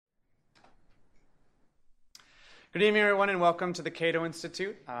Good evening, everyone, and welcome to the Cato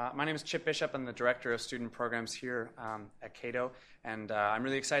Institute. My name is Chip Bishop. I'm the Director of Student Programs here at Cato, and I'm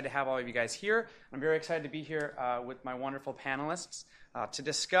really excited to have all of you guys here. I'm very excited to be here with my wonderful panelists to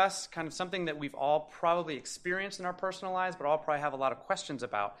discuss kind of something that we've all probably experienced in our personal lives, but all probably have a lot of questions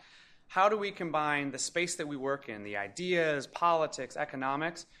about. How do we combine the space that we work in, the ideas, politics,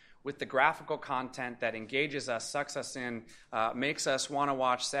 economics, with the graphical content that engages us, sucks us in, makes us want to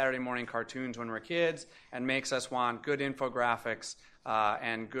watch Saturday morning cartoons when we're kids, and makes us want good infographics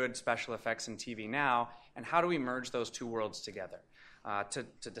and good special effects in TV now, and how do we merge those two worlds together?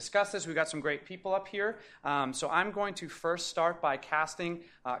 To discuss this, we've got some great people up here. So I'm going to first start by casting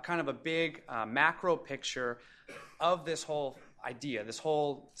kind of a big macro picture of this whole idea, this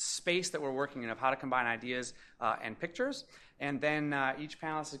whole space that we're working in of how to combine ideas and pictures. And then each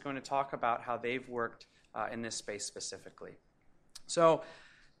panelist is going to talk about how they've worked in this space specifically. So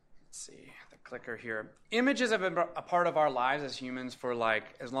let's see, the clicker here. Images have been a part of our lives as humans for like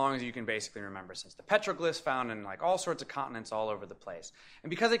as long as you can basically remember, since the petroglyphs found in like all sorts of continents all over the place. And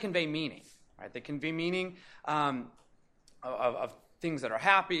because they convey meaning, right? They convey meaning of things that are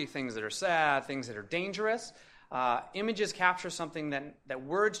happy, things that are sad, things that are dangerous. Images capture something that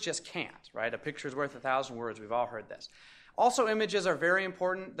words just can't, right? A picture's worth 1,000 words. We've all heard this. Also, images are very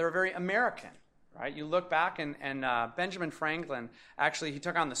important. They're very American, right? You look back, and Benjamin Franklin, actually, he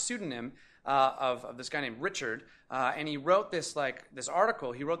took on the pseudonym of this guy named Richard, and he wrote this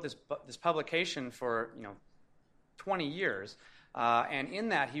article. He wrote this publication for 20 years, and in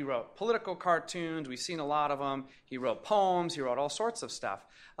that he wrote political cartoons. We've seen a lot of them. He wrote poems. He wrote all sorts of stuff,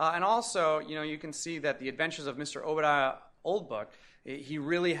 and also, you can see that the Adventures of Mr. Obadiah Oldbook. He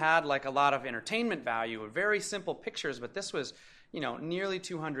really had like a lot of entertainment value, very simple pictures, but this was, nearly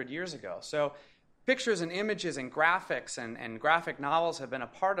 200 years ago. So pictures and images and graphics and graphic novels have been a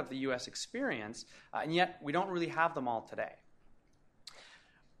part of the U.S. experience, and yet we don't really have them all today.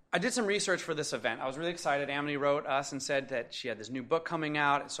 I did some research for this event. I was really excited. Amity wrote us and said that she had this new book coming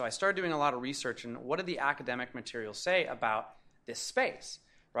out, so I started doing a lot of research, and what did the academic materials say about this space,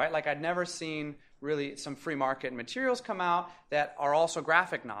 right? Like I'd never seen really some free market materials come out that are also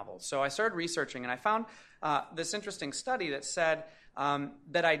graphic novels. So I started researching, and I found this interesting study that said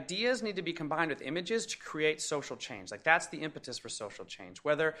that ideas need to be combined with images to create social change. Like that's the impetus for social change.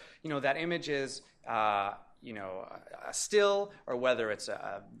 Whether that image is a still, or whether it's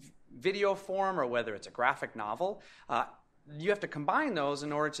a video form, or whether it's a graphic novel. You have to combine those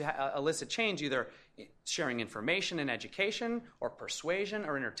in order to elicit change, either sharing information and education, or persuasion,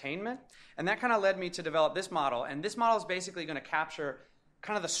 or entertainment. And that kind of led me to develop this model. And this model is basically going to capture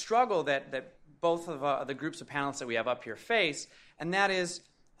kind of the struggle that both of the groups of panelists that we have up here face. And that is,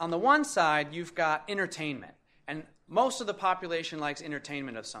 on the one side, you've got entertainment. And most of the population likes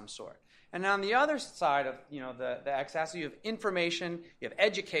entertainment of some sort. And on the other side of the x-axis, you have information, you have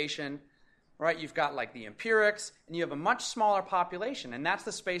education, right? You've got like the empirics, and you have a much smaller population. And that's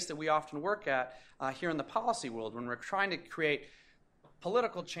the space that we often work at here in the policy world. When we're trying to create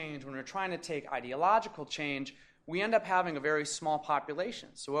political change, when we're trying to take ideological change, we end up having a very small population.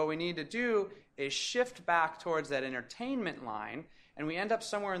 So what we need to do is shift back towards that entertainment line, and we end up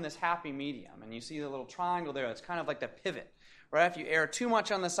somewhere in this happy medium. And you see the little triangle there. It's kind of like the pivot, right? If you err too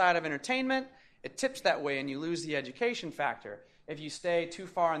much on the side of entertainment, it tips that way, and you lose the education factor. If you stay too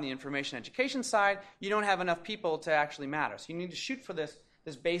far on the information education side, you don't have enough people to actually matter. So you need to shoot for this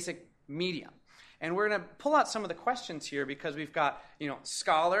basic medium. And we're going to pull out some of the questions here because we've got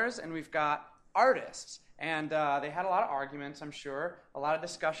scholars and we've got artists. And they had a lot of arguments, I'm sure, a lot of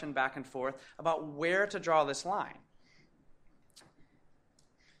discussion back and forth about where to draw this line.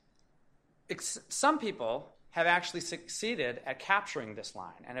 Some people have actually succeeded at capturing this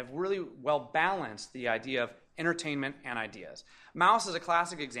line and have really well balanced the idea of entertainment and ideas. Maus is a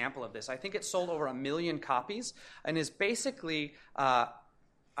classic example of this. I think it sold over 1 million copies and is basically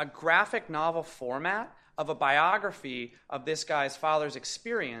a graphic novel format of a biography of this guy's father's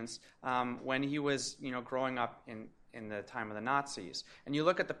experience when he was growing up in the time of the Nazis. And you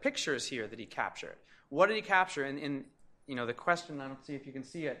look at the pictures here that he captured. What did he capture? In the question, I don't see if you can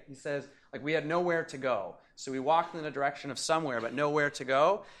see it, he says, like, we had nowhere to go. So we walked in the direction of somewhere, but nowhere to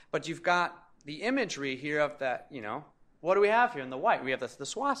go. But you've got the imagery here of that, what do we have here in the white? We have the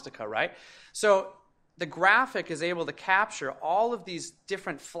swastika, right? So the graphic is able to capture all of these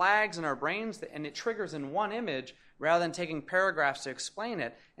different flags in our brains, and it triggers in one image rather than taking paragraphs to explain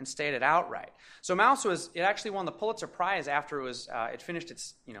it and state it outright. So Maus it actually won the Pulitzer Prize after it finished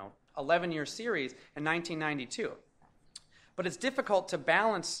its 11-year series in 1992. But it's difficult to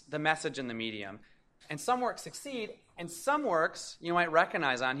balance the message and the medium, and some works succeed, And some works you might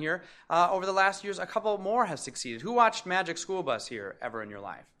recognize on here. Over the last years, a couple more have succeeded. Who watched Magic School Bus here ever in your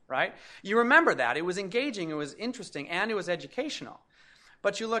life, right? You remember that. It was engaging, it was interesting, and it was educational.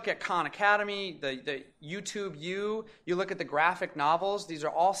 But you look at Khan Academy, the YouTube U, you look at the graphic novels, these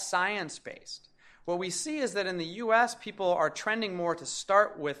are all science-based. What we see is that in the US, people are trending more to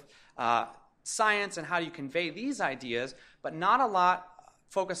start with science and how do you convey these ideas, but not a lot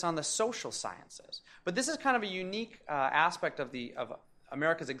focus on the social sciences. But this is kind of a unique aspect of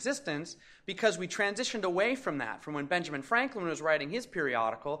America's existence because we transitioned away from that, from when Benjamin Franklin was writing his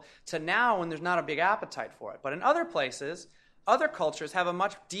periodical to now when there's not a big appetite for it. But in other places, other cultures have a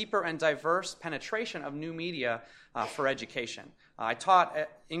much deeper and diverse penetration of new media for education. I taught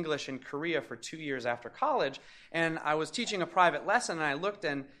English in Korea for 2 years after college, and I was teaching a private lesson, and I looked,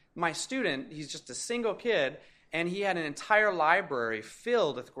 and my student, he's just a single kid, and he had an entire library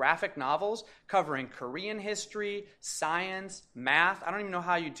filled with graphic novels covering Korean history, science, math. I don't even know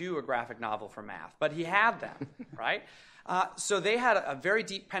how you do a graphic novel for math, but he had them, right? So they had a very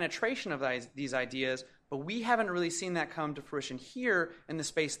deep penetration of these ideas, but we haven't really seen that come to fruition here in the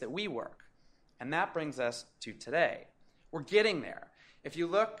space that we work. And that brings us to today. We're getting there. If you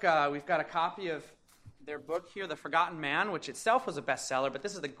look, we've got a copy of their book here, The Forgotten Man, which itself was a bestseller, but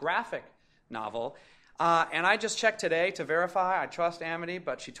this is the graphic novel. And I just checked today to verify. I trust Amity,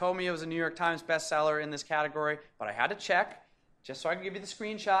 but she told me it was a New York Times bestseller in this category, but I had to check just so I could give you the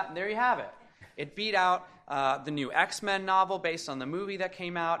screenshot, and there you have it. It beat out the new X-Men novel based on the movie that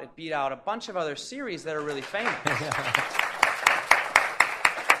came out. It beat out a bunch of other series that are really famous.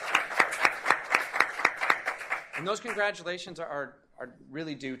 And those congratulations are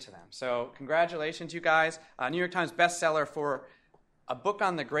really due to them. So congratulations, you guys. New York Times bestseller for a book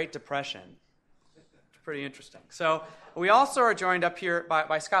on the Great Depression. It's pretty interesting. So we also are joined up here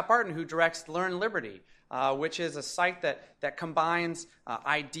by Scott Barton, who directs Learn Liberty, which is a site that combines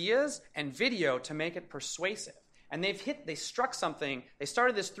ideas and video to make it persuasive. And they struck something. They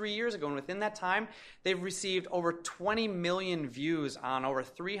started this 3 years ago, and within that time, they've received over 20 million views on over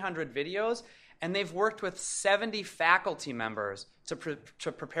 300 videos, and they've worked with 70 faculty members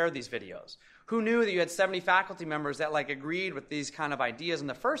to prepare these videos. Who knew that you had 70 faculty members that agreed with these kind of ideas in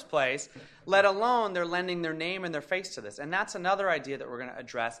the first place, let alone they're lending their name and their face to this. And that's another idea that we're going to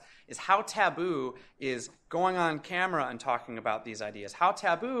address, is how taboo is going on camera and talking about these ideas. How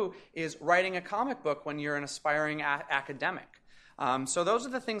taboo is writing a comic book when you're an aspiring academic. So those are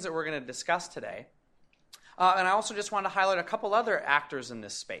the things that we're going to discuss today. And I also just want to highlight a couple other actors in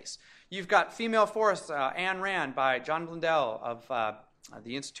this space. You've got Female Force, Ayn Rand by John Blundell of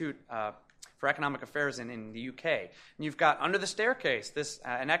the Institute for Economic Affairs in the UK. And you've got Under the Staircase,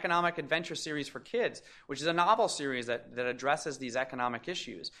 an economic adventure series for kids, which is a novel series that addresses these economic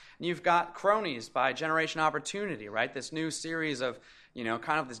issues. And you've got Cronies by Generation Opportunity, right? This new series of,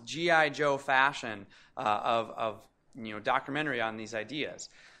 kind of this G.I. Joe fashion of documentary on these ideas.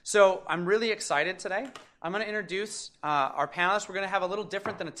 So I'm really excited today. I'm going to introduce our panelists. We're going to have a little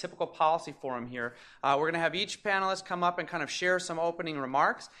different than a typical policy forum here. We're going to have each panelist come up and kind of share some opening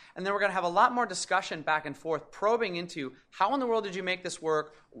remarks, and then we're going to have a lot more discussion back and forth, probing into how in the world did you make this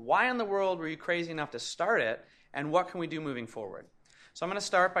work, why in the world were you crazy enough to start it, and what can we do moving forward. So I'm going to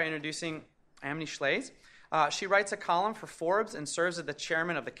start by introducing Amity Shlaes. She writes a column for Forbes and serves as the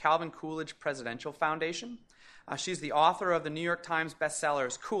chairman of the Calvin Coolidge Presidential Foundation. She's the author of the New York Times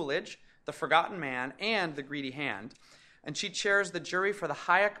bestsellers Coolidge, The Forgotten Man, and The Greedy Hand. And she chairs the jury for the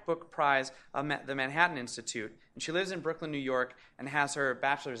Hayek Book Prize of the Manhattan Institute. And she lives in Brooklyn, New York, and has her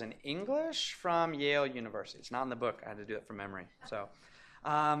bachelor's in English from Yale University. It's not in the book. I had to do it from memory. So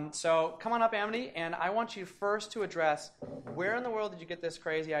come on up, Amity, and I want you first to address where in the world did you get this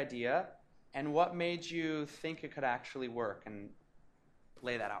crazy idea, and what made you think it could actually work, and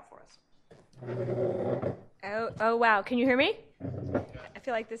lay that out for us. Oh, wow. Can you hear me? I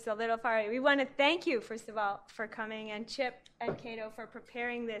feel like this is a little far away. We want to thank you, first of all, for coming, and Chip and Cato for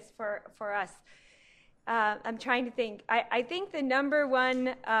preparing this for us. I'm trying to think. I think the number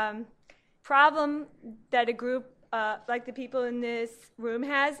one problem that a group like the people in this room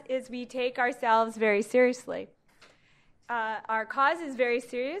has is we take ourselves very seriously. Our cause is very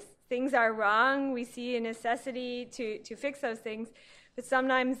serious. Things are wrong. We see a necessity to fix those things. But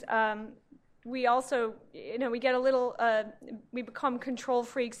sometimes we also, we get a little, we become control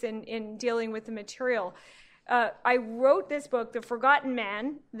freaks in dealing with the material. I wrote this book, The Forgotten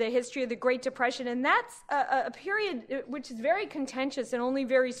Man, The History of the Great Depression, and that's a period which is very contentious, and only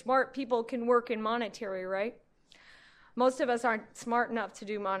very smart people can work in monetary, right? Most of us aren't smart enough to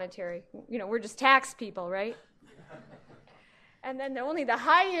do monetary. We're just tax people, right? And then only the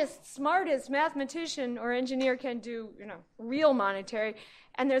highest, smartest mathematician or engineer can do, real monetary.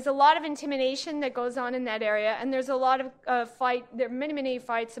 And there's a lot of intimidation that goes on in that area. And there's a lot of there are many, many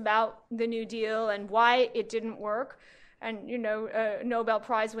fights about the New Deal and why it didn't work. And, Nobel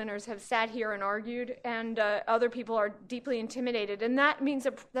Prize winners have sat here and argued, and other people are deeply intimidated. And that means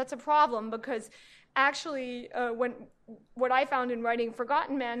that's a problem, because actually what I found in writing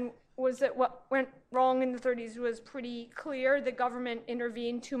Forgotten Man was that what went wrong in the 30s was pretty clear. The government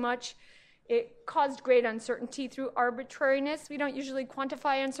intervened too much. It caused great uncertainty through arbitrariness. We don't usually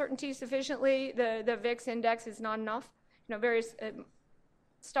quantify uncertainty sufficiently. The VIX index is not enough. Various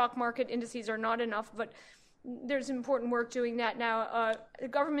stock market indices are not enough, but there's important work doing that now. The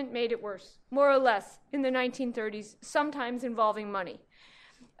government made it worse, more or less, in the 1930s, sometimes involving money.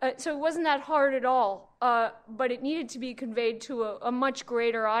 So it wasn't that hard at all, but it needed to be conveyed to a much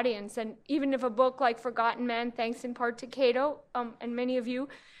greater audience. And even if a book like Forgotten Man, thanks in part to Cato, and many of you,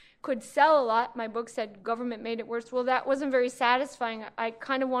 could sell a lot, my book said government made it worse, well, that wasn't very satisfying. I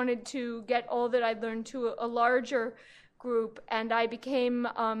kind of wanted to get all that I'd learned to a larger group, and I became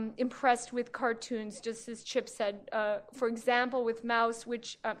impressed with cartoons, just as Chip said. For example, with Maus,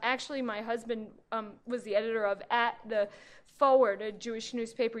 which actually my husband was the editor of at the Forward, a Jewish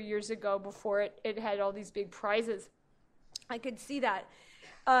newspaper years ago, before it had all these big prizes. I could see that.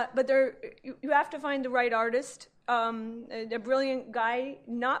 But you have to find the right artist. A brilliant guy,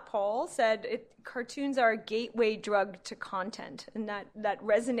 not Paul, said cartoons are a gateway drug to content, and that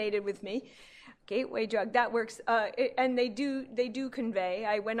resonated with me. Gateway drug, that works, and they do convey.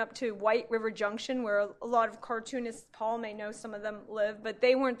 I went up to White River Junction, where a lot of cartoonists, Paul may know some of them, live, but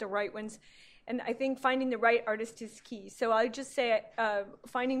they weren't the right ones. And I think finding the right artist is key. So I'll just say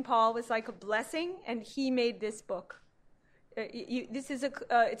finding Paul was like a blessing, and he made this book.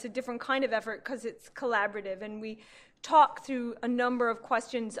 It's a different kind of effort because it's collaborative, and we talk through a number of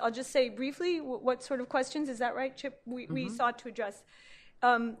questions. I'll just say briefly what sort of questions, is that right, Chip? We sought to address.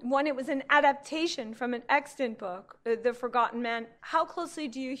 One, it was an adaptation from an extant book, The Forgotten Man. How closely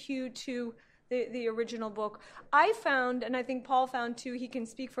do you hew to the original book? I found, and I think Paul found too, he can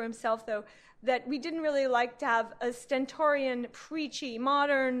speak for himself though, that we didn't really like to have a stentorian, preachy,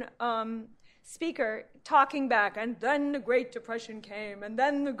 modern speaker talking back, and then the Great Depression came, and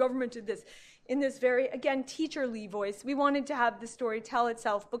then the government did this, in this very, again, teacherly voice. We wanted to have the story tell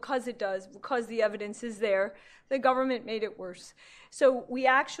itself because it does, because the evidence is there. The government made it worse. So we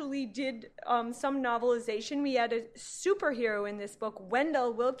actually did some novelization. We had a superhero in this book,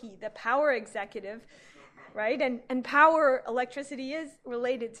 Wendell Willkie, the power executive, right? And power, electricity is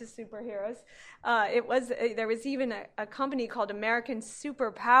related to superheroes. There was even a company called American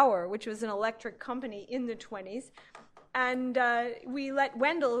Superpower, which was an electric company in the 20s. And we let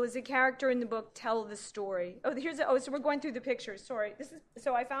Wendell, who was a character in the book, tell the story. So we're going through the pictures. Sorry.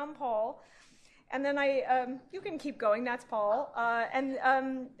 So I found Paul, and then you can keep going. That's Paul.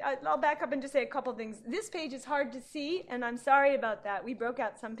 I'll back up and just say a couple things. This page is hard to see, and I'm sorry about that. We broke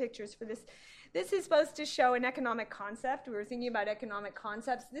out some pictures for this. This is supposed to show an economic concept. We were thinking about economic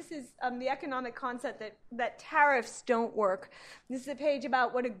concepts. This is the economic concept that tariffs don't work. This is a page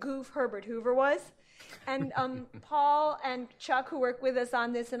about what a goof Herbert Hoover was. And Paul and Chuck, who work with us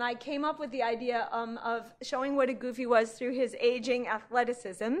on this, and I came up with the idea of showing what a goof he was through his aging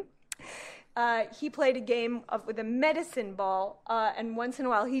athleticism. He played a game with a medicine ball, and once in a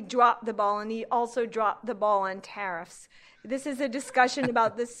while he dropped the ball, and he also dropped the ball on tariffs. This is a discussion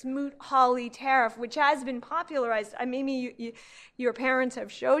about the Smoot-Hawley tariff, which has been popularized. Maybe your parents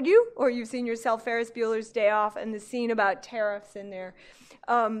have showed you, or you've seen yourself Ferris Bueller's Day Off and the scene about tariffs in there.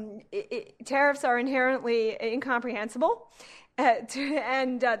 Tariffs are inherently incomprehensible,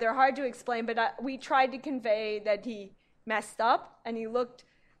 and they're hard to explain, but we tried to convey that he messed up, and he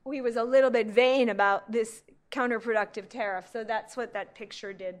was a little bit vain about this counterproductive tariff, so that's what that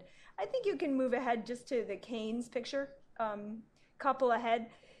picture did. I think you can move ahead just to the Keynes picture. Couple ahead,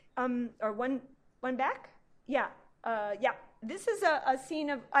 or one back? Yeah. This is a scene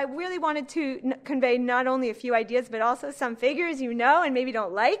of, I really wanted to convey not only a few ideas, but also some figures you know and maybe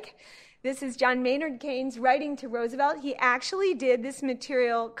don't like. This is John Maynard Keynes writing to Roosevelt. He actually did, this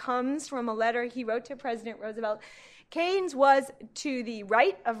material comes from a letter he wrote to President Roosevelt. Keynes was to the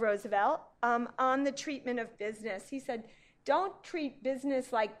right of Roosevelt on the treatment of business. He said, don't treat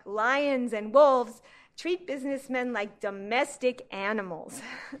business like lions and wolves. Treat businessmen like domestic animals.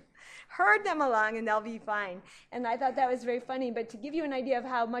 Herd them along and they'll be fine. And I thought that was very funny. But to give you an idea of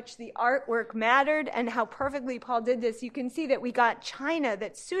how much the artwork mattered and how perfectly Paul did this, you can see that we got china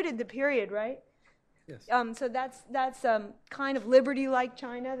that suited the period, right? Yes. So that's kind of liberty-like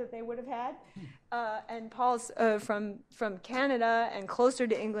China that they would have had. And Paul's from Canada and closer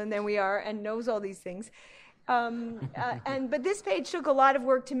to England than we are and knows all these things. But this page took a lot of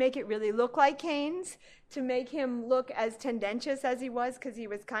work to make it really look like Keynes, to make him look as tendentious as he was, because he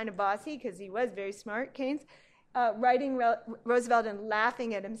was kind of bossy, because he was very smart, Keynes, writing Roosevelt and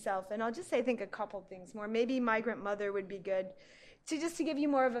laughing at himself. And I'll just say, I think, a couple things more. Maybe Migrant Mother would be good. So just to give you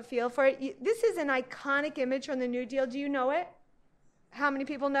more of a feel for it, this is an iconic image from the New Deal. Do you know it? How many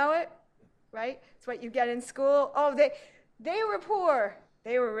people know it? Right? It's what you get in school. Oh, they were poor.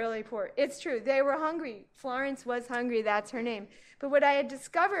 They were really poor. It's true. They were hungry. Florence was hungry. That's her name. But what I had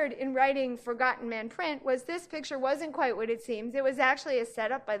discovered in writing Forgotten Man Print was this picture wasn't quite what it seems. It was actually a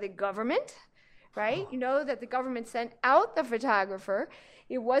setup by the government, right? You know that the government sent out the photographer.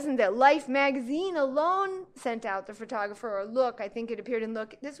 It wasn't that Life magazine alone sent out the photographer, or Look. I think it appeared in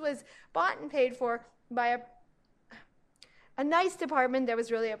Look. This was bought and paid for by a nice department that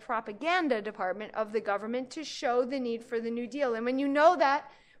was really a propaganda department of the government to show the need for the New Deal. And when you know that,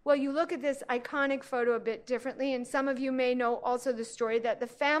 well, you look at this iconic photo a bit differently. And some of you may know also the story that the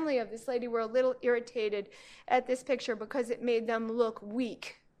family of this lady were a little irritated at this picture because it made them look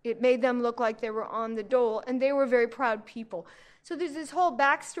weak. It made them look like they were on the dole, and they were very proud people. So there's this whole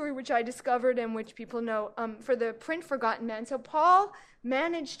backstory which I discovered and which people know for the print Forgotten Man. So Paul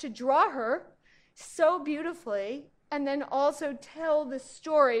managed to draw her so beautifully and then also tell the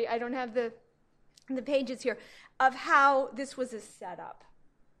story, I don't have the pages here, of how this was a setup.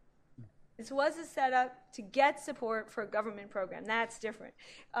 This was a setup to get support for a government program. That's different.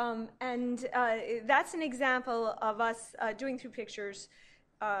 That's an example of us doing through pictures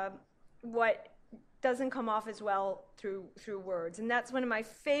what doesn't come off as well through words. And that's one of my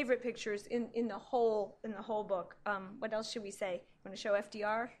favorite pictures in the whole book. What else should we say? Want to show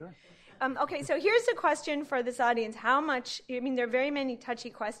FDR? Sure. Okay, so here's a question for this audience. How much, I mean, there are very many touchy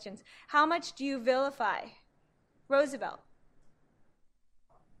questions. How much do you vilify Roosevelt?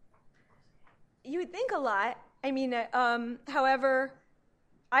 You would think a lot. I mean, however,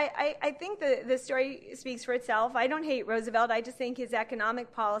 I think the story speaks for itself. I don't hate Roosevelt. I just think his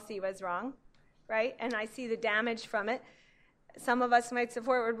economic policy was wrong, right? And I see the damage from it. Some of us might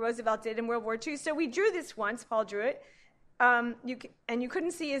support what Roosevelt did in World War II. So we drew this once. Paul drew it. You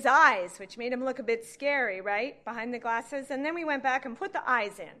couldn't see his eyes, which made him look a bit scary, right, behind the glasses. And then we went back and put the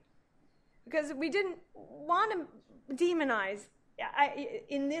eyes in because we didn't want to demonize.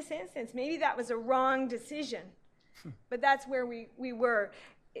 In this instance, maybe that was a wrong decision, but that's where we were.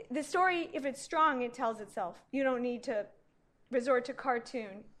 The story, if it's strong, it tells itself. You don't need to resort to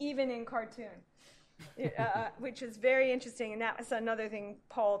cartoon, even in cartoon, which is very interesting, and that was another thing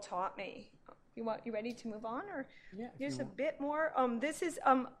Paul taught me. You ready to move on, or yeah, here's a bit more? This is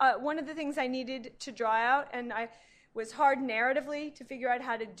one of the things I needed to draw out, and I was hard narratively to figure out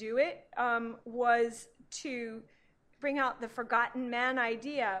how to do it. Was to bring out the forgotten man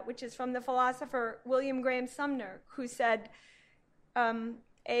idea, which is from the philosopher William Graham Sumner, who said,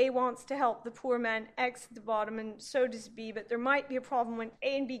 A wants to help the poor man, X at the bottom, and so does B, but there might be a problem when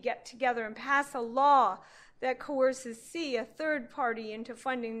A and B get together and pass a law that coerces C, a third party, into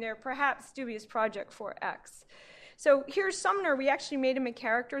funding their perhaps dubious project for X. So here's Sumner. We actually made him a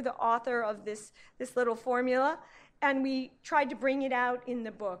character, the author of this little formula, and we tried to bring it out in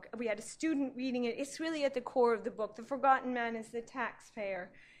the book. We had a student reading it. It's really at the core of the book. The forgotten man is the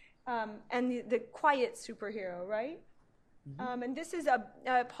taxpayer and the quiet superhero, right? Mm-hmm. And this is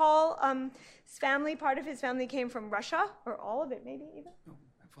Paul's family. Part of his family came from Russia, or all of it maybe even. Oh,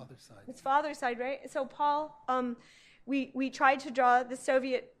 my father's side. His father's side, right? So Paul, we tried to draw the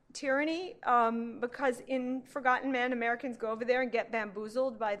Soviet tyranny because in Forgotten Man, Americans go over there and get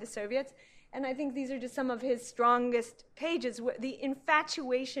bamboozled by the Soviets. And I think these are just some of his strongest pages, the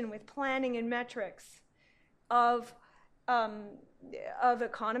infatuation with planning and metrics of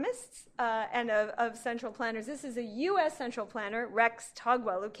economists and of central planners. This is a U.S. central planner, Rex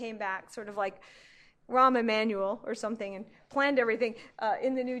Tugwell, who came back sort of like Rahm Emanuel or something and planned everything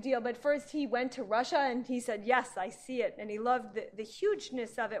in the New Deal. But first he went to Russia and he said, yes, I see it. And he loved the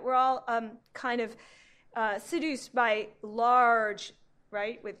hugeness of it. We're all kind of seduced by large,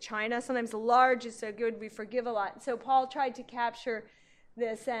 right, with China. Sometimes large is so good we forgive a lot. So Paul tried to capture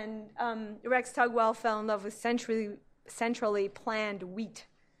this, and Rex Tugwell fell in love with centrally planned wheat.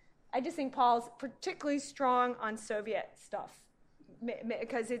 I just think Paul's particularly strong on Soviet stuff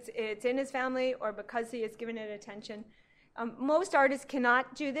because it's in his family or because he has given it attention. Most artists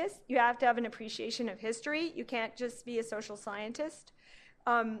cannot do this. You have to have an appreciation of history. You can't just be a social scientist.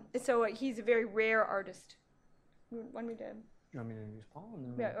 So he's a very rare artist. Want me to You want me to introduce Paul?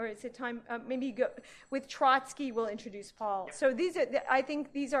 Yeah, or is it time? Maybe go with Trotsky. We'll introduce Paul. Yep. So these are, I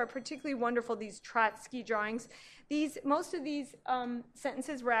think, these are particularly wonderful. These Trotsky drawings. Most of these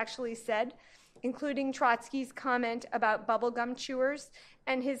sentences were actually said, including Trotsky's comment about bubblegum chewers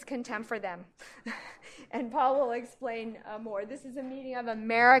and his contempt for them. And Paul will explain more. This is a meeting of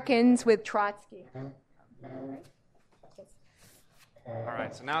Americans with Trotsky. All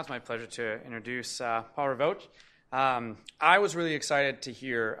right, so now it's my pleasure to introduce Paul Ravoch. I was really excited to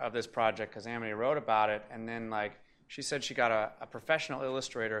hear of this project because Amity wrote about it, and then she said she got a professional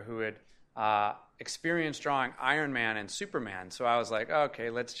illustrator who had experienced drawing Iron Man and Superman. So I was like, okay,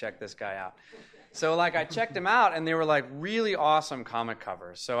 let's check this guy out. So I checked him out, and they were really awesome comic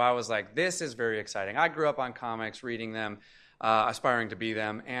covers. So I was like, this is very exciting. I grew up on comics, reading them, aspiring to be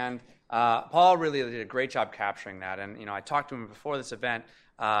them, and Paul really did a great job capturing that. And I talked to him before this event.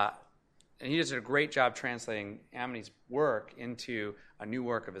 And he just did a great job translating Amity's work into a new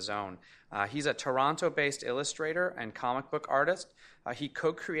work of his own. He's a Toronto-based illustrator and comic book artist. He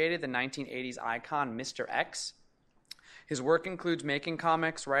co-created the 1980s icon Mr. X. His work includes making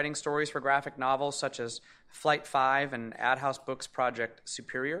comics, writing stories for graphic novels such as Flight 5 and Ad House Books' Project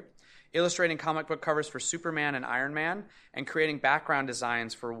Superior, illustrating comic book covers for Superman and Iron Man, and creating background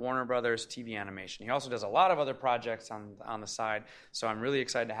designs for Warner Brothers TV animation. He also does a lot of other projects on the side, so I'm really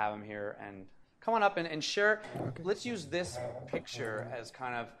excited to have him here. And come on up and share. Okay. Let's use this picture as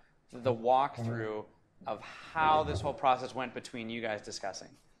kind of the walkthrough of how this whole process went between you guys discussing.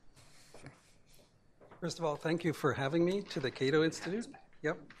 First of all, thank you for having me to the Cato Institute.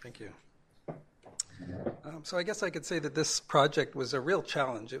 Yep, thank you. So I guess I could say that this project was a real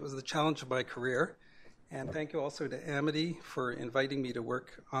challenge. It was the challenge of my career. And thank you also to Amity for inviting me to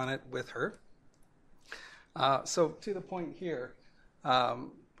work on it with her. So to the point here,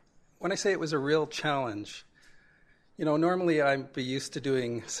 when I say it was a real challenge, normally I'd be used to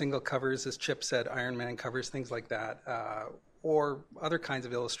doing single covers, as Chip said, Iron Man covers, things like that, or other kinds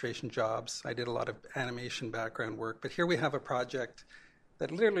of illustration jobs. I did a lot of animation background work. But here we have a project that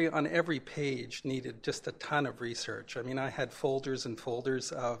literally on every page needed just a ton of research. I mean, I had folders and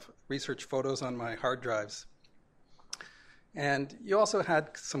folders of research photos on my hard drives. And you also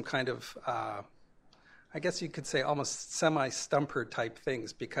had some kind of, I guess you could say almost semi-stumper type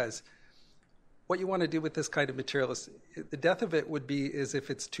things, because what you want to do with this kind of material is, the death of it would be is if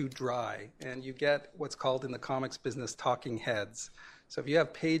it's too dry, and you get what's called in the comics business talking heads. So if you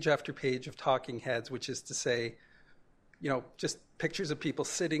have page after page of talking heads, which is to say, just pictures of people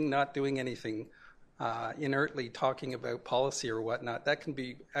sitting, not doing anything, inertly talking about policy or whatnot, that can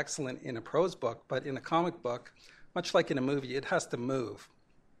be excellent in a prose book, but in a comic book, much like in a movie, it has to move.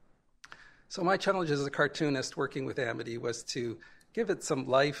 So my challenge as a cartoonist working with Amity was to give it some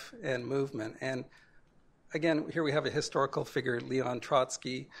life and movement. And again, here we have a historical figure, Leon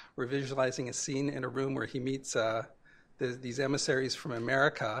Trotsky. We're visualizing a scene in a room where he meets these emissaries from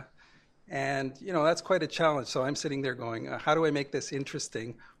America. And, that's quite a challenge. So I'm sitting there going, how do I make this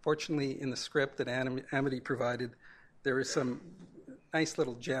interesting? Fortunately, in the script that Amity provided, there is some nice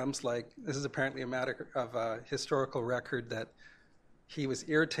little gems, like this is apparently a matter of a historical record that he was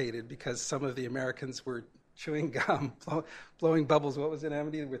irritated because some of the Americans were chewing gum, blowing bubbles. What was it,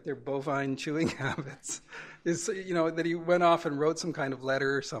 Amity, with their bovine chewing habits? That he went off and wrote some kind of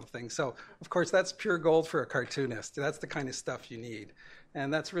letter or something. So, of course, that's pure gold for a cartoonist. That's the kind of stuff you need.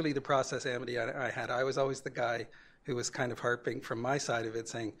 And that's really the process, Amity, I had. I was always the guy who was kind of harping from my side of it,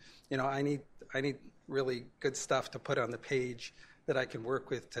 saying, I need really good stuff to put on the page that I can work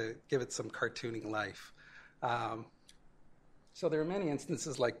with to give it some cartooning life. So there are many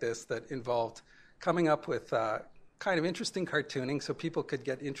instances like this that involved coming up with kind of interesting cartooning so people could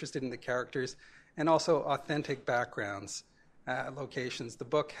get interested in the characters, and also authentic backgrounds, locations. The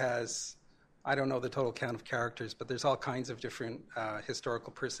book has, I don't know the total count of characters, but there's all kinds of different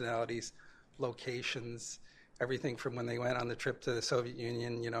historical personalities, locations, everything from when they went on the trip to the Soviet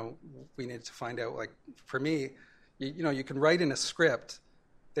Union. We needed to find out, for me, you can write in a script,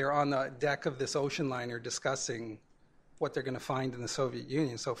 they're on the deck of this ocean liner discussing what they're going to find in the Soviet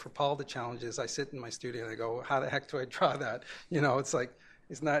Union. So for Paul, the challenge is I sit in my studio and I go, how the heck do I draw that?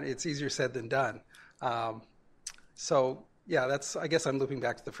 It's easier said than done. Yeah, I guess I'm looping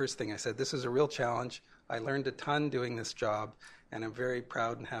back to the first thing I said. This is a real challenge. I learned a ton doing this job, and I'm very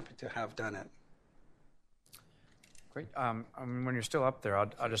proud and happy to have done it. Great. When you're still up there,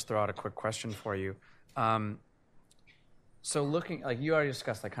 I'll just throw out a quick question for you. So looking, you already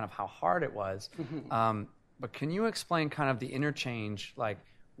discussed kind of how hard it was, but can you explain kind of the interchange?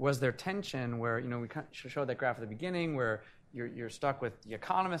 Was there tension where, we kind of showed that graph at the beginning where you're stuck with the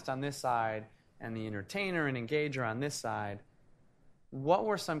economist on this side and the entertainer and engager on this side, what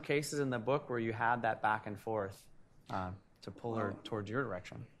were some cases in the book where you had that back and forth to pull her towards your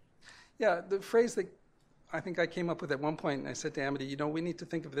direction? Yeah, the phrase that I think I came up with at one point, and I said to Amity, we need to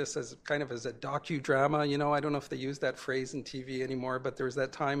think of this as kind of as a docudrama. I don't know if they use that phrase in TV anymore, but there was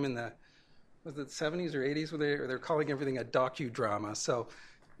that time in was it 70s or 80s where they're calling everything a docudrama. So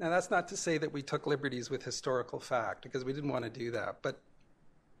now that's not to say that we took liberties with historical fact, because we didn't want to do that. But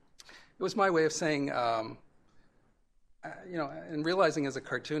it was my way of saying, and realizing as a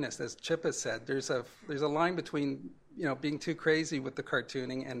cartoonist, as Chip has said, there's a line between, being too crazy with the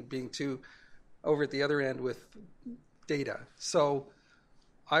cartooning and being too over at the other end with data. So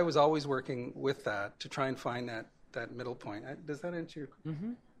I was always working with that to try and find that middle point. Does that answer your question?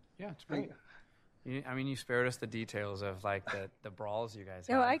 Mm-hmm. Yeah, it's great. You spared us the details of the brawls you guys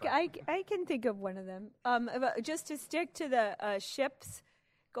had. No, I can think of one of them. Just to stick to the ships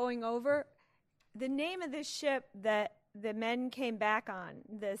going over, the name of this ship that the men came back on,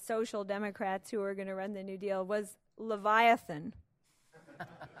 the Social Democrats who were going to run the New Deal, was Leviathan.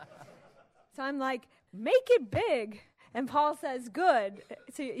 So I'm like, make it big. And Paul says, good.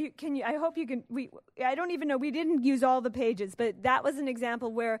 So I hope you can, I don't even know, we didn't use all the pages, but that was an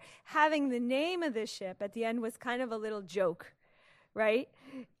example where having the name of the ship at the end was kind of a little joke, right?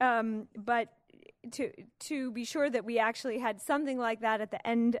 But to be sure that we actually had something like that at the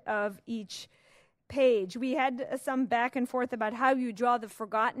end of each page. We had some back and forth about how you draw the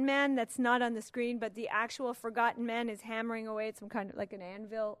forgotten man. That's not on the screen, but the actual forgotten man is hammering away at some kind of like an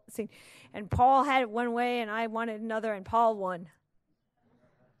anvil scene. And Paul had it one way, and I wanted another, and Paul won.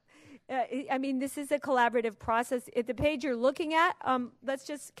 This is a collaborative process. At the page you're looking at, let's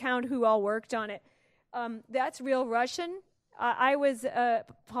just count who all worked on it. That's real Russian. I was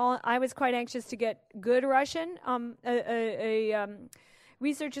quite anxious to get good Russian.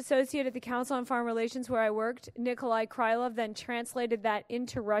 Research associate at the Council on Foreign Relations where I worked, Nikolai Krylov, then translated that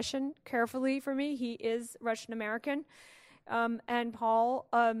into Russian carefully for me. He is Russian American. And Paul,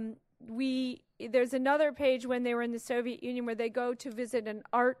 there's another page when they were in the Soviet Union where they go to visit an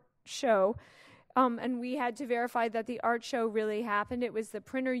art show, and we had to verify that the art show really happened. It was the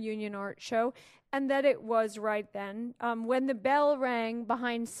Printer Union art show, and that it was right then. When the bell rang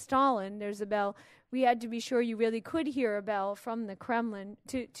behind Stalin, there's a bell, we had to be sure you really could hear a bell from the Kremlin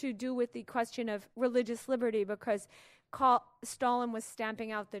to do with the question of religious liberty, because Stalin was stamping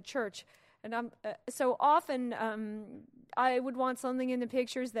out the church. And so often I would want something in the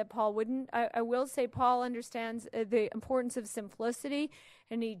pictures that Paul wouldn't. I will say Paul understands the importance of simplicity,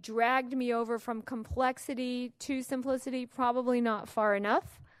 and he dragged me over from complexity to simplicity, probably not far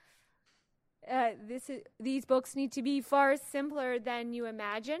enough. These books need to be far simpler than you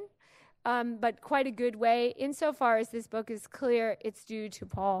imagine. But quite a good way. Insofar as this book is clear, it's due to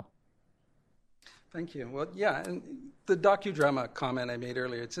Paul. Thank you. Well, yeah, and the docudrama comment I made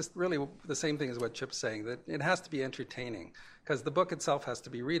earlier, it's just really the same thing as what Chip's saying, that it has to be entertaining, because the book itself has to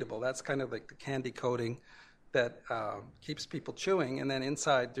be readable. That's kind of like the candy coating that keeps people chewing, and then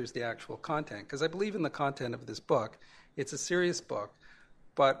inside there's the actual content. Because I believe in the content of this book. It's a serious book,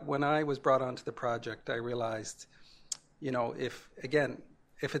 but when I was brought onto the project, I realized, if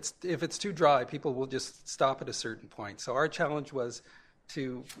it's too dry, people will just stop at a certain point. So our challenge was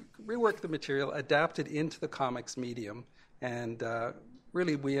to rework the material, adapt it into the comics medium, and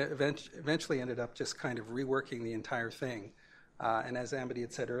really we eventually ended up just kind of reworking the entire thing. And as Amity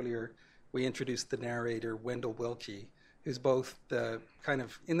had said earlier, we introduced the narrator, Wendell Wilkie, who's both the kind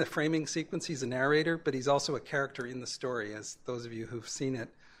of, in the framing sequence, he's a narrator, but he's also a character in the story, as those of you who've seen it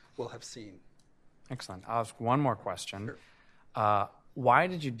will have seen. Excellent. I'll ask one more question. Sure. Why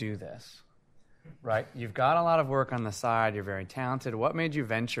did you do this? Right? You've got a lot of work on the side. You're very talented. What made you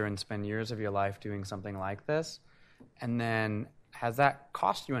venture and spend years of your life doing something like this? And then has that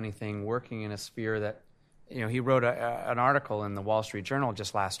cost you anything working in a sphere that, he wrote an article in the Wall Street Journal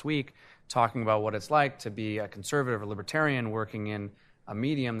just last week talking about what it's like to be a conservative or libertarian working in a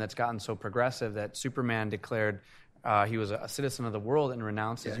medium that's gotten so progressive that Superman declared he was a citizen of the world and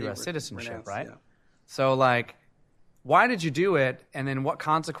renounced his U.S. citizenship, right? Yeah. So, why did you do it, and then what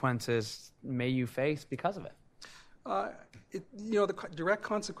consequences may you face because of it? The direct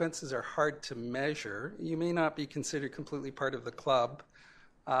consequences are hard to measure. You may not be considered completely part of the club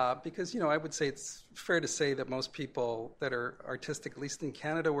because, I would say it's fair to say that most people that are artistic, at least in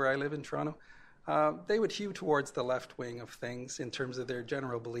Canada where I live in Toronto, they would hew towards the left wing of things in terms of their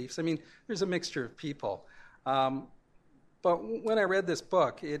general beliefs. I mean, there's a mixture of people. But when I read this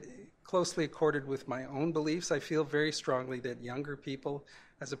book, it closely accorded with my own beliefs. I feel very strongly that younger people,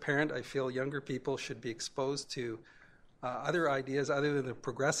 as a parent, I feel younger people should be exposed to other ideas other than the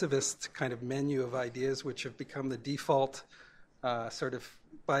progressivist kind of menu of ideas which have become the default sort of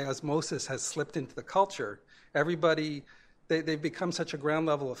by osmosis has slipped into the culture. Everybody, they've become such a ground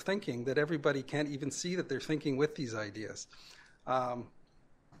level of thinking that everybody can't even see that they're thinking with these ideas.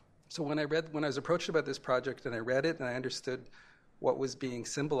 So when I was approached about this project and I read it and I understood what was being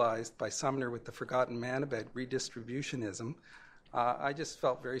symbolized by Sumner with the Forgotten Man about redistributionism, I just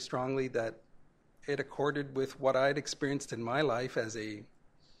felt very strongly that it accorded with what I'd experienced in my life as a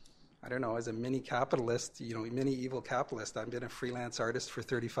mini capitalist, mini evil capitalist. I've been a freelance artist for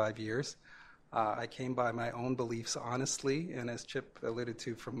 35 years. I came by my own beliefs honestly, and as Chip alluded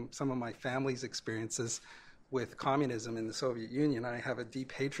to, from some of my family's experiences with communism in the Soviet Union, I have a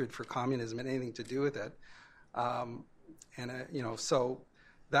deep hatred for communism and anything to do with it. So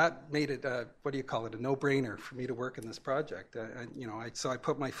that made it, a no-brainer for me to work in this project. So I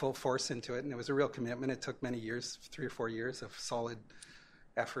put my full force into it, and it was a real commitment. It took many years, 3 or 4 years of solid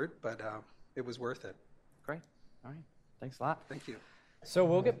effort, but it was worth it. Great. All right. Thanks a lot. Thank you. So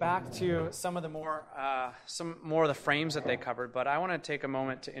we'll get back to some more of the frames that they covered, but I want to take a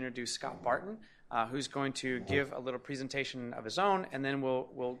moment to introduce Scott Barton, who's going to give a little presentation of his own, and then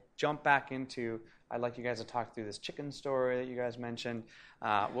we'll jump back into, I'd like you guys to talk through this chicken story that you guys mentioned.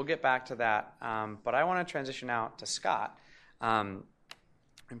 We'll get back to that, but I want to transition out to Scott and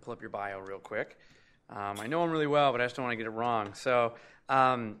pull up your bio real quick. I know him really well, but I just don't want to get it wrong. So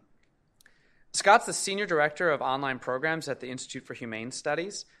Scott's the Senior Director of Online Programs at the Institute for Humane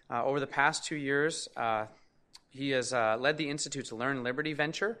Studies. Over the past 2 years, he has led the Institute's Learn Liberty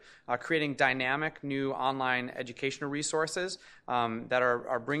venture, creating dynamic new online educational resources that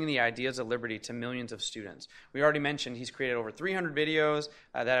are bringing the ideas of liberty to millions of students. We already mentioned he's created over 300 videos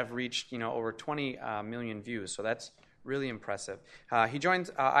that have reached over 20 million views, so that's really impressive. He joined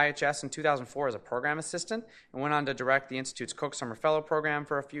IHS in 2004 as a program assistant and went on to direct the Institute's Koch Summer Fellow program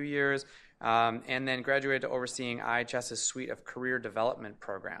for a few years, and then graduated to overseeing IHS's suite of career development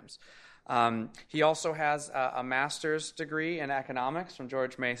programs. He also has a master's degree in economics from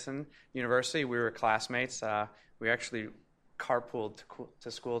George Mason University. We were classmates. We actually carpooled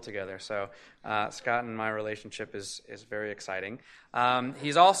to school together. So Scott and my relationship is very exciting.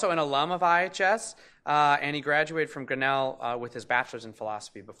 He's also an alum of IHS, and he graduated from Grinnell with his bachelor's in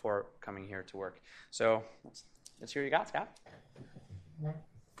philosophy before coming here to work. So let's hear what you got, Scott.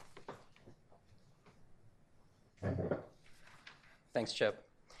 Thanks, Chip.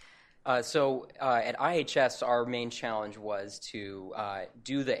 So at IHS, our main challenge was to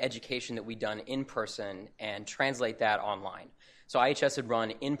do the education that we'd done in person and translate that online. So IHS had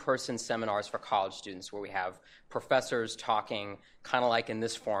run in-person seminars for college students where we have professors talking kind of like in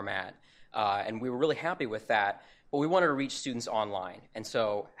this format, and we were really happy with that, but we wanted to reach students online. And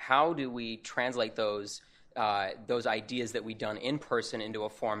so how do we translate those ideas that we'd done in person into a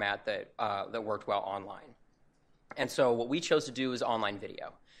format that worked well online? And so what we chose to do is online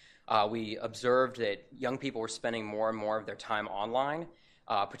video. We observed that young people were spending more and more of their time online,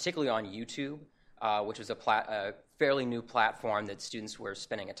 particularly on YouTube, which was a fairly new platform that students were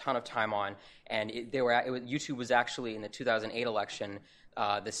spending a ton of time on. And YouTube was actually, in the 2008 election,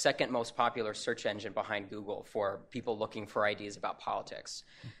 the second most popular search engine behind Google for people looking for ideas about politics.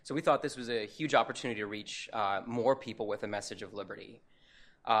 So we thought this was a huge opportunity to reach more people with a message of liberty.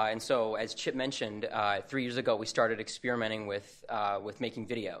 And so, as Chip mentioned, 3 years ago we started experimenting with making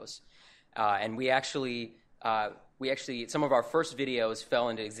videos, and we actually some of our first videos fell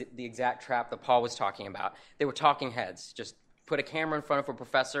into the exact trap that Paul was talking about. They were talking heads. Just put a camera in front of a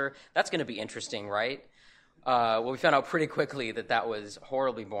professor. That's going to be interesting, right? Well, we found out pretty quickly that was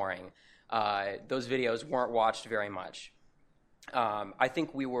horribly boring. Those videos weren't watched very much. I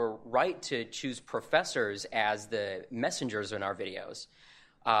think we were right to choose professors as the messengers in our videos.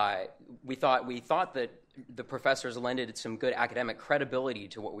 We thought that the professors lended some good academic credibility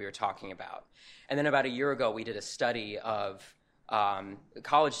to what we were talking about. And then about a year ago, we did a study of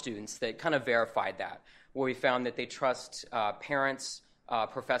college students that kind of verified that, where we found that they trust parents,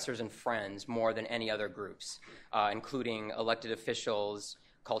 professors, and friends more than any other groups, including elected officials,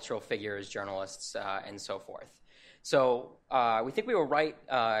 cultural figures, journalists, and so forth. So we think we were right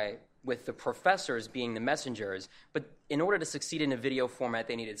with the professors being the messengers, but in order to succeed in a video format,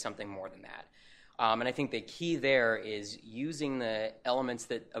 they needed something more than that. And I think the key there is using the elements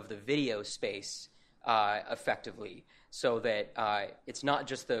of the video space effectively, so that it's not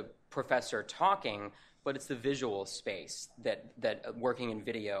just the professor talking, but it's the visual space that working in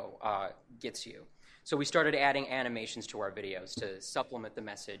video gets you. So we started adding animations to our videos to supplement the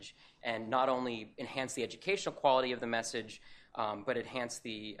message and not only enhance the educational quality of the message, but enhance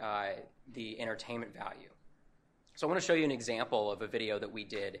the entertainment value. So I want to show you an example of a video that we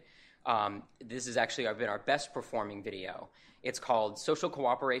did This has actually been our best performing video. It's called Social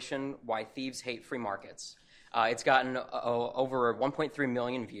Cooperation, Why Thieves Hate Free Markets. It's gotten over 1.3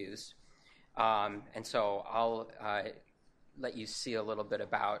 million views. And so I'll let you see a little bit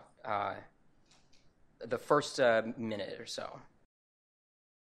about the first minute or so.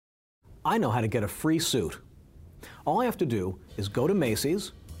 I know how to get a free suit. All I have to do is go to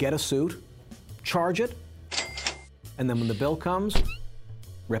Macy's, get a suit, charge it, and then when the bill comes,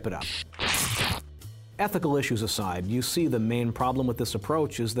 rip it up. Ethical issues aside, you see the main problem with this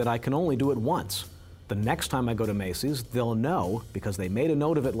approach is that I can only do it once. The next time I go to Macy's, they'll know, because they made a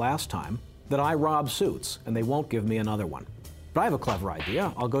note of it last time, that I rob suits, and they won't give me another one. But I have a clever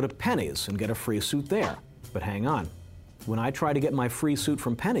idea. I'll go to Penny's and get a free suit there. But hang on. When I try to get my free suit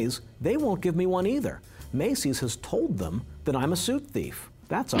from Penny's, they won't give me one either. Macy's has told them that I'm a suit thief.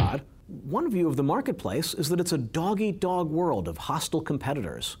 That's odd. One view of the marketplace is that it's a dog-eat-dog world of hostile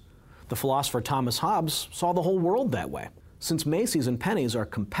competitors. The philosopher Thomas Hobbes saw the whole world that way. Since Macy's and Penny's are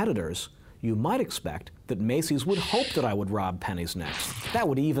competitors, you might expect that Macy's would hope that I would rob Penny's next. That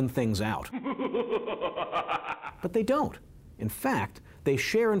would even things out. But they don't. In fact, they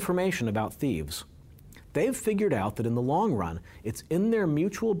share information about thieves. They've figured out that in the long run, it's in their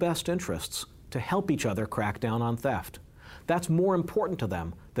mutual best interests to help each other crack down on theft. That's more important to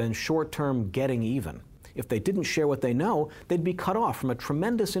them than short-term getting even. If they didn't share what they know, they'd be cut off from a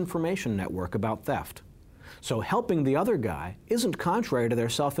tremendous information network about theft. So helping the other guy isn't contrary to their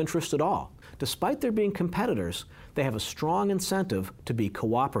self-interest at all. Despite their being competitors, they have a strong incentive to be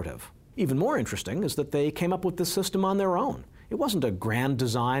cooperative. Even more interesting is that they came up with this system on their own. It wasn't a grand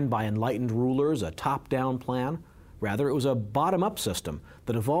design by enlightened rulers, a top-down plan. Rather, it was a bottom-up system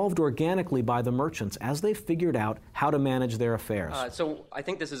that evolved organically by the merchants as they figured out how to manage their affairs. So I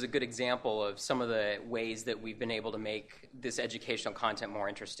think this is a good example of some of the ways that we've been able to make this educational content more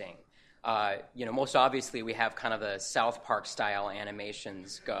interesting. Most obviously we have kind of the South Park style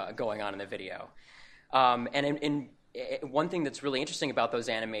animations going on in the video. One thing that's really interesting about those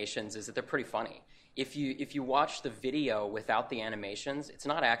animations is that they're pretty funny. If you watch the video without the animations, it's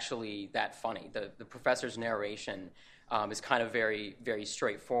not actually that funny. The professor's narration is kind of very, very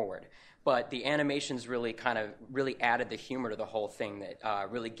straightforward. But the animations really added the humor to the whole thing that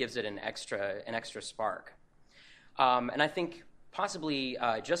really gives it an extra spark. And I think possibly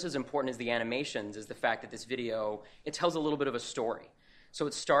just as important as the animations is the fact that this video, it tells a little bit of a story. So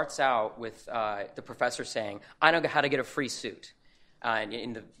it starts out with the professor saying, "I know how to get a free suit."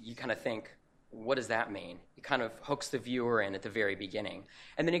 You kind of think, what does that mean? It kind of hooks the viewer in at the very beginning.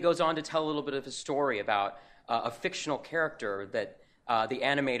 And then he goes on to tell a little bit of a story about a fictional character that the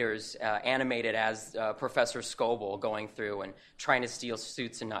animators animated as Professor Scoble going through and trying to steal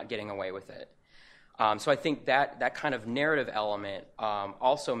suits and not getting away with it. So I think that kind of narrative element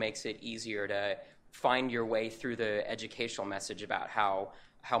also makes it easier to find your way through the educational message about how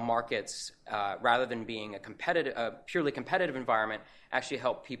markets, rather than being a purely competitive environment, actually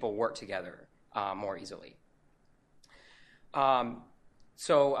help people work together more easily.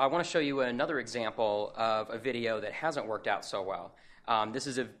 So I want to show you another example of a video that hasn't worked out so well. This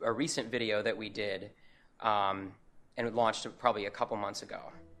is a recent video that we did, and it launched probably a couple months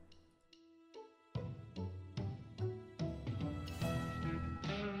ago.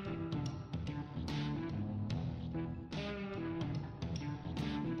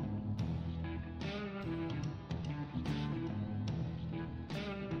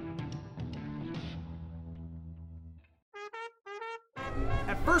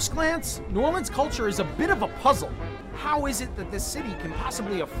 At first glance, New Orleans culture is a bit of a puzzle. How is it that this city can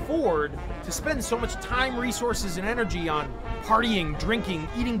possibly afford to spend so much time, resources, and energy on partying, drinking,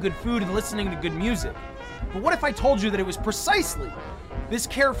 eating good food, and listening to good music? But what if I told you that it was precisely this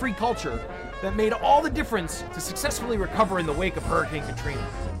carefree culture that made all the difference to successfully recover in the wake of Hurricane Katrina?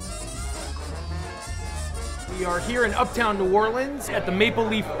 We are here in Uptown New Orleans at the Maple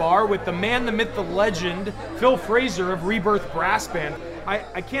Leaf Bar with the man, the myth, the legend, Phil Fraser of Rebirth Brass Band.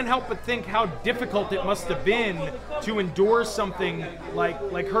 I can't help but think how difficult it must have been to endure something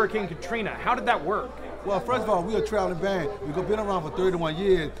like Hurricane Katrina. How did that work? Well, first of all, we're a traveling band. We've been around for 31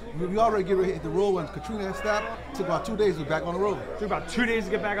 years. We already get ready to hit the road when Katrina had stopped. It took about 2 days to be back on the road. It took about 2 days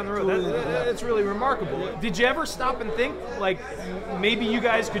to get back on the road. That's really remarkable. Did you ever stop and think, maybe you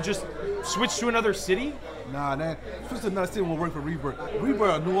guys could just switch to another city? Nah, man. Switch to another city won't work for Rebirth.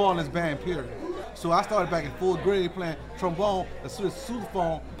 Rebirth, a New Orleans band, period. So I started back in 4th grade playing trombone,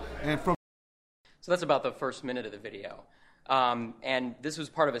 sousaphone, and from... So that's about the first minute of the video. And this was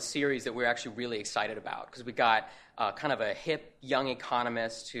part of a series that we're actually really excited about because we got kind of a hip young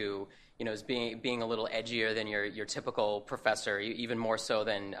economist who as being a little edgier than your typical professor, even more so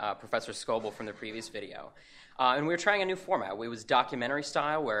than Professor Scoble from the previous video. And we were trying a new format. It was documentary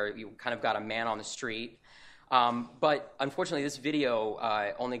style, where you kind of got a man on the street. But unfortunately, this video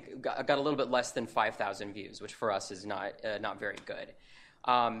only got a little bit less than 5,000 views, which for us is not very good.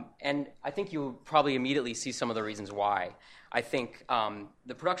 And I think you'll probably immediately see some of the reasons why. I think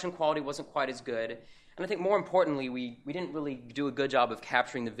the production quality wasn't quite as good. And I think more importantly, we didn't really do a good job of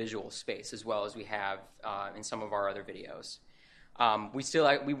capturing the visual space as well as we have in some of our other videos.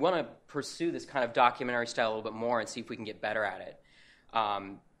 We want to pursue this kind of documentary style a little bit more and see if we can get better at it.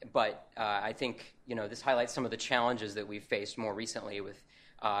 But I think this highlights some of the challenges that we've faced more recently with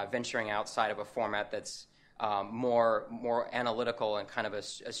venturing outside of a format that's more analytical and kind of a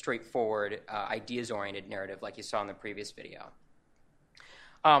straightforward, ideas-oriented narrative like you saw in the previous video.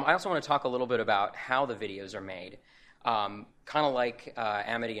 I also want to talk a little bit about how the videos are made. Kind of like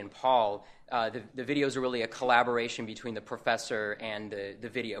Amity and Paul, the videos are really a collaboration between the professor and the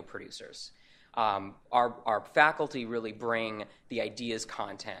video producers. Our faculty really bring the ideas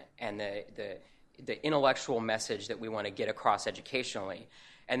content and the intellectual message that we want to get across educationally.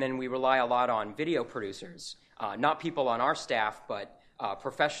 And then we rely a lot on video producers, not people on our staff, but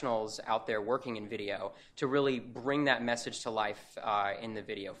professionals out there working in video to really bring that message to life in the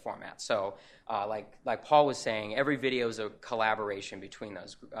video format. So like Paul was saying, every video is a collaboration between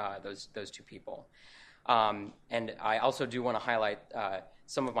those two people. And I also do want to highlight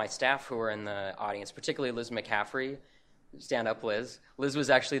some of my staff who are in the audience, particularly Liz McCaffrey. Stand up, Liz. Liz was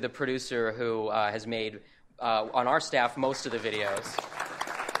actually the producer who has made, on our staff, most of the videos,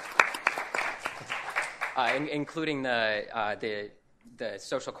 including the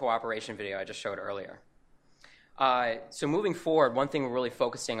social cooperation video I just showed earlier. So moving forward, one thing we're really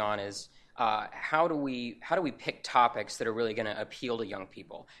focusing on is how do we pick topics that are really going to appeal to young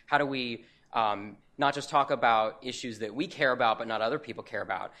people? How do we not just talk about issues that we care about but not other people care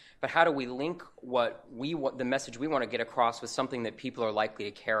about, but how do we link the message we want to get across with something that people are likely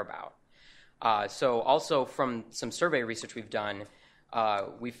to care about? So also from some survey research we've done,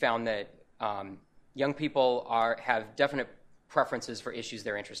 we found that young people have definite preferences for issues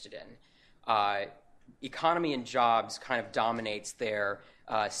they're interested in. Economy and jobs kind of dominates their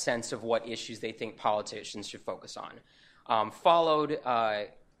sense of what issues they think politicians should focus on, followed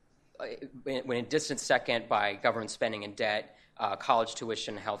in a distant second by government spending and debt, college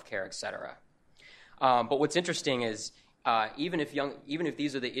tuition, healthcare, et cetera. But what's interesting is even if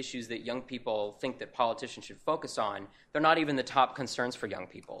these are the issues that young people think that politicians should focus on, they're not even the top concerns for young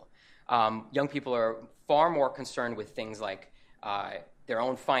people. Young people are far more concerned with things like their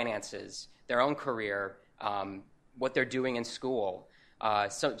own finances, their own career, what they're doing in school.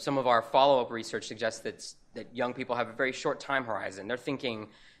 Some of our follow-up research suggests that young people have a very short time horizon. They're thinking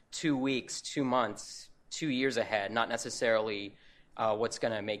 2 weeks, 2 months, 2 years ahead, not necessarily what's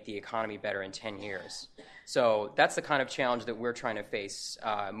going to make the economy better in 10 years. So that's the kind of challenge that we're trying to face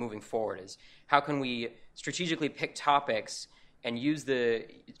moving forward, is how can we strategically pick topics and use the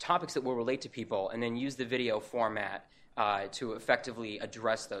topics that will relate to people and then use the video format to effectively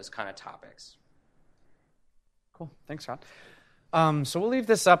address those kind of topics. Cool. Thanks, Rod. So we'll leave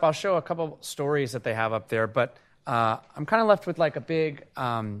this up. I'll show a couple stories that they have up there, but I'm kind of left with like a big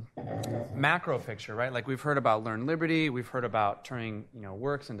macro picture, right? Like we've heard about Learn Liberty, we've heard about turning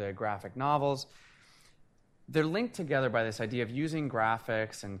works into graphic novels. They're linked together by this idea of using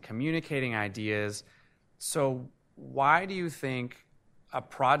graphics and communicating ideas. So why do you think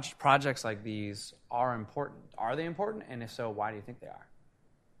projects like these are important? Are they important? And if so, why do you think they are?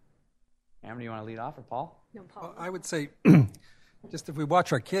 Amber, do you want to lead off, or Paul? No, Paul. Well, I would say, just if we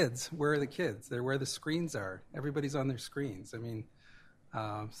watch our kids, where are the kids? They're where the screens are. Everybody's on their screens. I mean,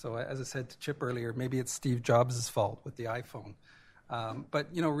 so as I said to Chip earlier, maybe it's Steve Jobs' fault with the iPhone. But,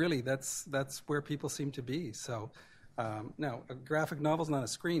 really, that's where people seem to be. So now, a graphic novel's not a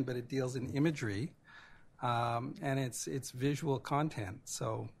screen, but it deals in imagery, and it's visual content.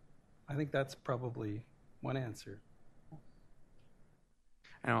 So I think that's probably one answer.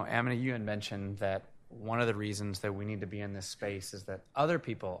 I know, Amity, you had mentioned that one of the reasons that we need to be in this space is that other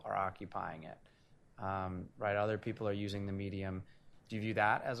people are occupying it, right? Other people are using the medium. Do you view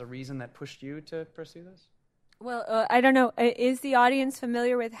that as a reason that pushed you to pursue this? Well, I don't know. Is the audience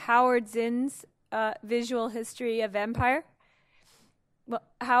familiar with Howard Zinn's visual history of empire? Well,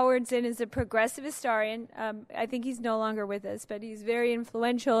 Howard Zinn is a progressive historian. I think he's no longer with us, but he's very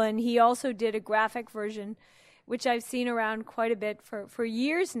influential, and he also did a graphic version, which I've seen around quite a bit for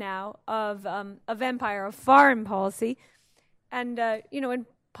years now, of empire, of foreign policy. And, when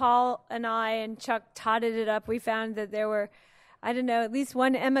Paul and I and Chuck totted it up, we found that there were I don't know, at least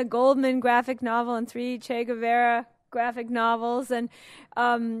one Emma Goldman graphic novel and 3 Che Guevara graphic novels, and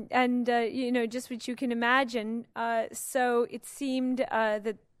just what you can imagine. So it seemed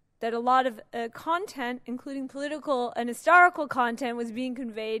that a lot of content, including political and historical content, was being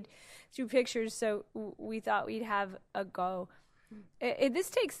conveyed through pictures. So we thought we'd have a go. This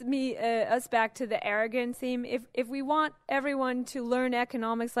takes us back to the arrogant theme. If we want everyone to learn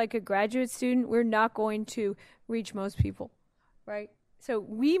economics like a graduate student, we're not going to reach most people, right? So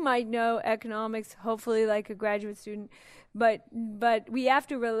we might know economics, hopefully, like a graduate student, but we have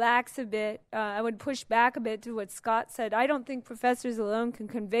to relax a bit. I would push back a bit to what Scott said. I don't think professors alone can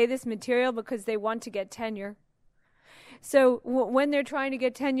convey this material because they want to get tenure. So when they're trying to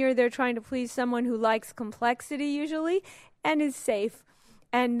get tenure, they're trying to please someone who likes complexity usually and is safe.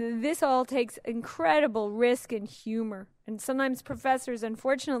 And this all takes incredible risk and humor. And sometimes professors,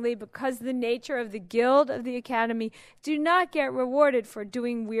 unfortunately, because the nature of the guild of the academy, do not get rewarded for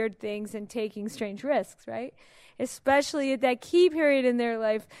doing weird things and taking strange risks, right? Especially at that key period in their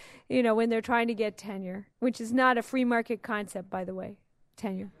life, when they're trying to get tenure, which is not a free market concept, by the way,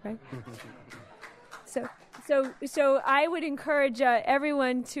 tenure, right? So I would encourage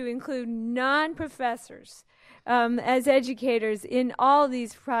everyone to include non-professors as educators in all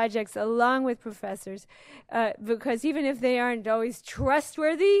these projects along with professors, because even if they aren't always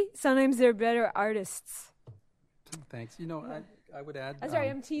trustworthy, sometimes they're better artists. Thanks. I would add... Sorry,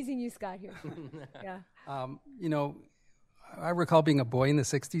 I'm teasing you, Scott, here. Yeah. I recall being a boy in the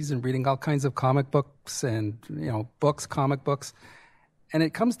 60s and reading all kinds of comic books and, comic books. And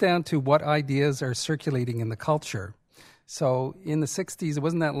it comes down to what ideas are circulating in the culture. So in the 60s, it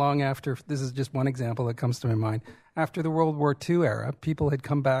wasn't that long after, this is just one example that comes to my mind, after the World War II era, people had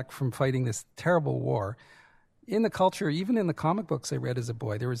come back from fighting this terrible war. In the culture, even in the comic books I read as a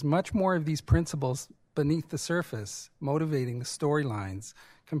boy, there was much more of these principles beneath the surface, motivating the storylines,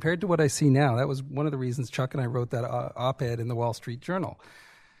 compared to what I see now. That was one of the reasons Chuck and I wrote that op-ed in the Wall Street Journal.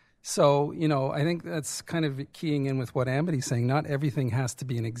 So, I think that's kind of keying in with what Amity's saying. Not everything has to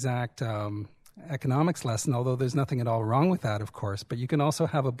be an exact economics lesson, although there's nothing at all wrong with that, of course. But you can also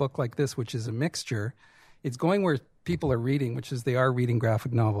have a book like this, which is a mixture. It's going where people are reading, which is they are reading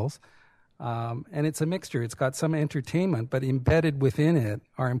graphic novels. And it's a mixture. It's got some entertainment, but embedded within it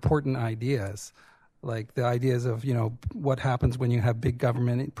are important ideas, like the ideas of, what happens when you have big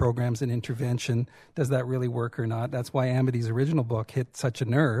government programs and intervention. Does that really work or not? That's why Amity's original book hit such a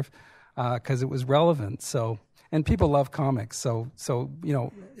nerve, because it was relevant. So, and people love comics, so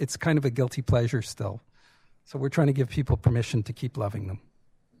it's kind of a guilty pleasure still. So we're trying to give people permission to keep loving them.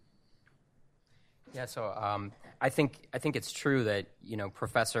 Yeah, so I think it's true that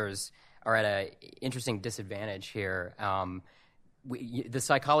professors are at an interesting disadvantage here. The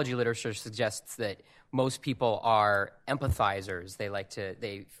psychology literature suggests that most people are empathizers.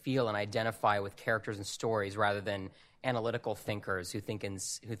 They feel and identify with characters and stories rather than analytical thinkers who think in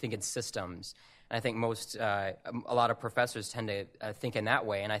systems. And I think a lot of professors tend to think in that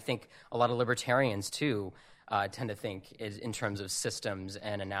way, and I think a lot of libertarians too tend to think in terms of systems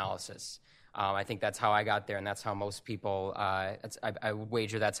and analysis. I think that's how I got there, and that's how most people, I would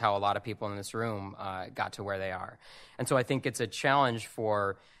wager that's how a lot of people in this room got to where they are. And so I think it's a challenge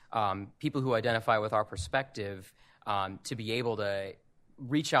for people who identify with our perspective to be able to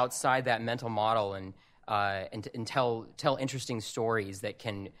reach outside that mental model and tell interesting stories that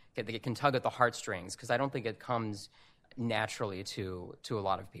can tug at the heartstrings, because I don't think it comes naturally to a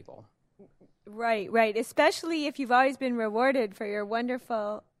lot of people. Right. Especially if you've always been rewarded for your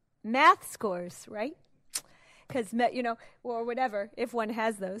wonderful math scores, right? Because or whatever, if one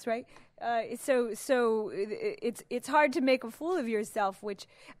has those, right? So it's hard to make a fool of yourself. Which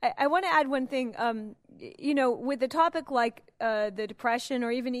I want to add one thing. With a topic like the Depression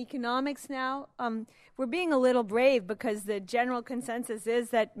or even economics now, we're being a little brave because the general consensus is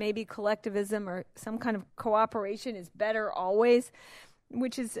that maybe collectivism or some kind of cooperation is better always,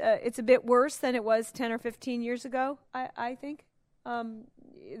 which is it's a bit worse than it was 10 or 15 years ago. I think.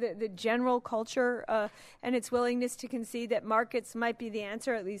 The general culture and its willingness to concede that markets might be the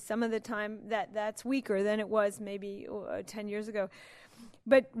answer, at least some of the time, that's weaker than it was maybe 10 years ago.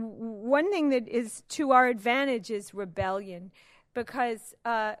 But one thing that is to our advantage is rebellion, because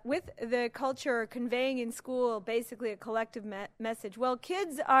with the culture conveying in school basically a collective message, well,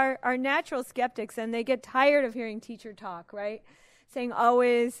 kids are natural skeptics, and they get tired of hearing teacher talk, right? Saying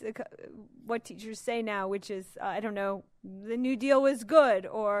always what teachers say now, which is, I don't know, the New Deal was good,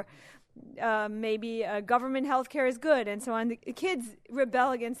 or maybe government health care is good, and so on. The kids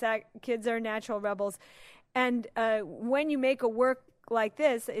rebel against that. Kids are natural rebels. And when you make a work like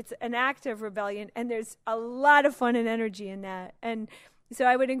this, it's an act of rebellion, and there's a lot of fun and energy in that. And so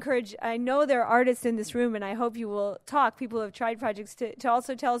I would encourage, I know there are artists in this room, and I hope you will talk, people who have tried projects, to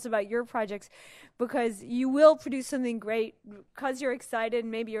also tell us about your projects, because you will produce something great because you're excited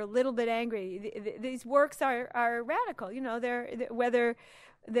and maybe you're a little bit angry. These works are radical. You know, whether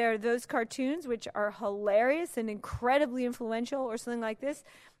they're those cartoons, which are hilarious and incredibly influential, or something like this,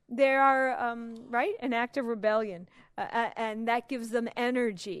 they are, right, an act of rebellion, and that gives them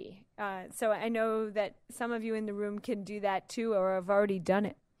energy. So I know that some of you in the room can do that too, or have already done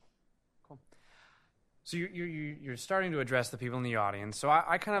it. Cool. So you're starting to address the people in the audience. So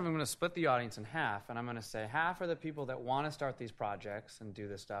I kind of am going to split the audience in half, and I'm going to say half are the people that want to start these projects and do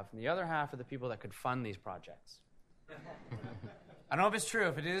this stuff, and the other half are the people that could fund these projects. I don't know if it's true.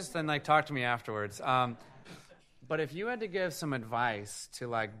 If it is, then talk to me afterwards. But if you had to give some advice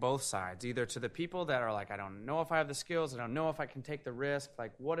to both sides, either to the people that are I don't know if I have the skills, I don't know if I can take the risk,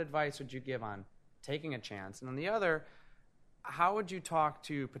 what advice would you give on taking a chance? And on the other, how would you talk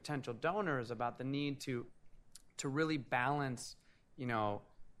to potential donors about the need to really balance,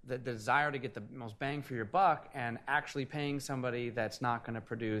 the desire to get the most bang for your buck and actually paying somebody that's not going to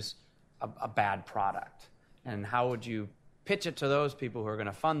produce a bad product? And how would you pitch it to those people who are going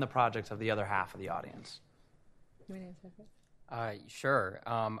to fund the projects of the other half of the audience? Sure.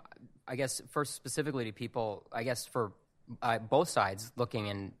 I guess first specifically to people, I guess for both sides looking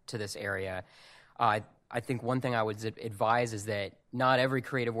into this area, I think one thing I would advise is that not every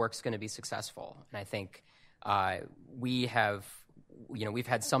creative work is going to be successful. And I think we've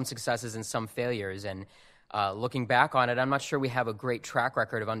had some successes and some failures. And looking back on it, I'm not sure we have a great track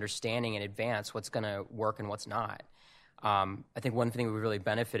record of understanding in advance what's going to work and what's not. I think one thing we really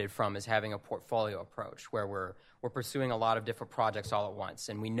benefited from is having a portfolio approach where we're pursuing a lot of different projects all at once.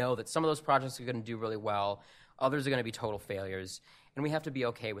 And we know that some of those projects are going to do really well, others are going to be total failures, and we have to be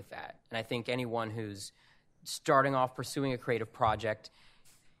okay with that. And I think anyone who's starting off pursuing a creative project,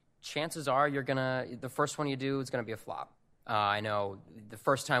 chances are the first one you do is going to be a flop. I know the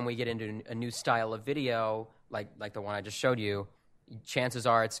first time we get into a new style of video, like the one I just showed you, chances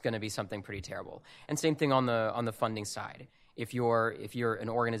are it's going to be something pretty terrible. And same thing on the funding side. If you're an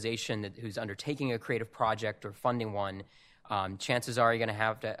organization who's undertaking a creative project or funding one, chances are you're going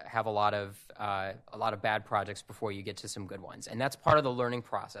to have a lot of bad projects before you get to some good ones. And that's part of the learning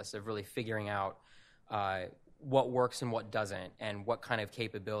process of really figuring out what works and what doesn't, and what kind of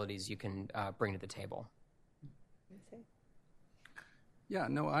capabilities you can bring to the table. Yeah,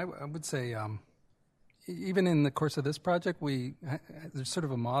 no, I would say even in the course of this project, there's sort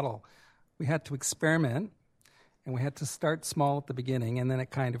of a model. We had to experiment, and we had to start small at the beginning, and then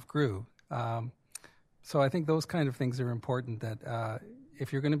it kind of grew. So I think those kind of things are important, that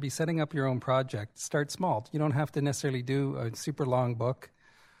if you're going to be setting up your own project, start small. You don't have to necessarily do a super long book.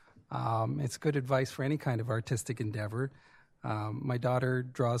 It's good advice for any kind of artistic endeavor. My daughter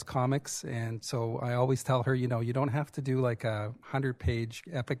draws comics, and so I always tell her, you don't have to do a 100-page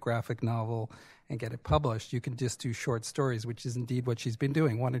epic graphic novel and get it published. You can just do short stories, which is indeed what she's been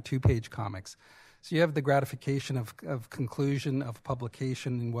doing, 1 or 2-page comics. So you have the gratification of conclusion, of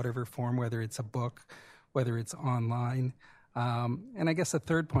publication in whatever form, whether it's a book, whether it's online. And I guess a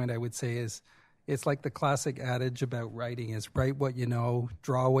third point I would say is, it's like the classic adage about writing is write what you know,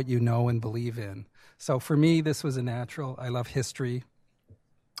 draw what you know and believe in. So for me, this was a natural. I love history.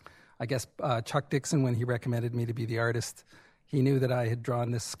 I guess Chuck Dixon, when he recommended me to be the artist, he knew that I had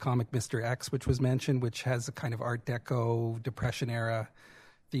drawn this comic Mr. X, which was mentioned, which has a kind of Art Deco, Depression-era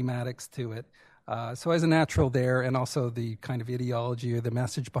thematics to it. So as a natural there, and also the kind of ideology or the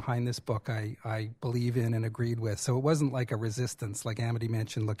message behind this book I believe in and agreed with. So it wasn't like a resistance, like Amity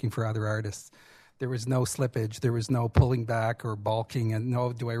mentioned, looking for other artists. There was no slippage. There was no pulling back or balking, and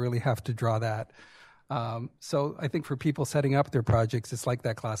no, do I really have to draw that? So I think for people setting up their projects, it's like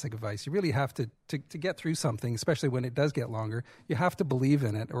that classic advice. You really have to get through something, especially when it does get longer, you have to believe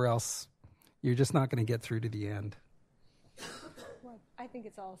in it, or else you're just not going to get through to the end. I think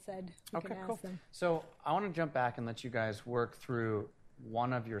it's all said. Okay, cool. So I want to jump back and let you guys work through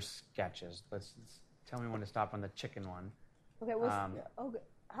one of your sketches. Let's tell me when to stop on the chicken one. Okay,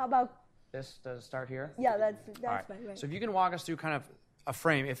 how about this? Does it start here? Yeah, that's right. fine. Right. So if you can walk us through kind of a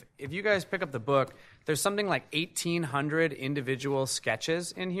frame. If you guys pick up the book, there's something like 1,800 individual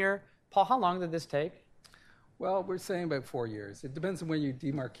sketches in here. Paul, how long did this take? Well, we're saying about 4 years. It depends on when you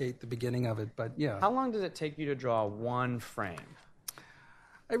demarcate the beginning of it, but yeah. How long does it take you to draw one frame?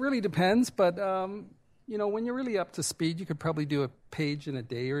 It really depends, but when you're really up to speed, you could probably do a page in a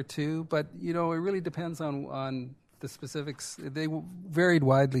day or two, but it really depends on the specifics. They varied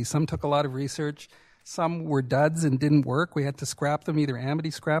widely. Some took a lot of research. Some were duds and didn't work. We had to scrap them. Either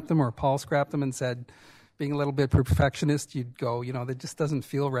Amity scrapped them or Paul scrapped them and said, being a little bit perfectionist, you'd go, that just doesn't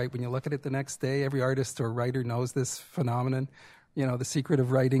feel right. When you look at it the next day, every artist or writer knows this phenomenon. The secret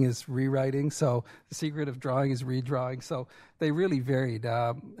of writing is rewriting, so the secret of drawing is redrawing. So they really varied.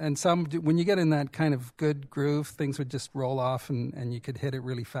 And some, when you get in that kind of good groove, things would just roll off and you could hit it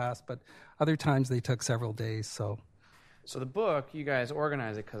really fast. But other times they took several days. So the book, you guys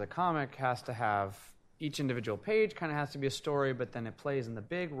organize it because a comic has to have each individual page kind of has to be a story, but then it plays in the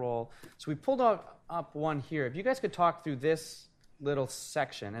big role. So we pulled up one here. If you guys could talk through this little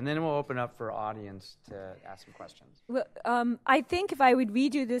section, and then we'll open up for audience to ask some questions. Well, I think if I would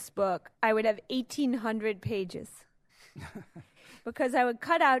redo this book, I would have 1,800 pages. Because I would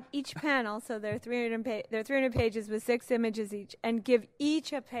cut out each panel, so they're 300 pages with 6 images each, and give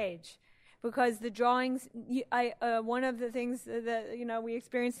each a page. Because the drawings, one of the things that we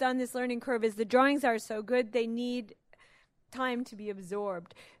experienced on this learning curve is the drawings are so good, they need time to be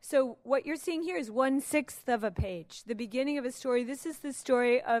absorbed. So what you're seeing here is 1/6 of a page, the beginning of a story. This is the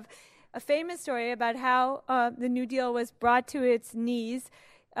story of a famous story about how the New Deal was brought to its knees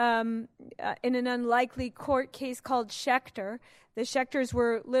in an unlikely court case called Schechter. The Schechters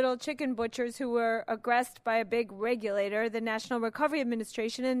were little chicken butchers who were aggressed by a big regulator, the National Recovery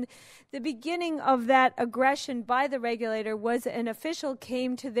Administration. And the beginning of that aggression by the regulator was an official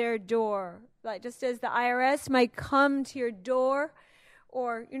came to their door. Like just as the IRS might come to your door,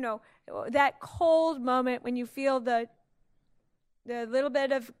 or, that cold moment when you feel the little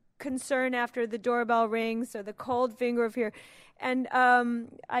bit of concern after the doorbell rings, or the cold finger of fear. And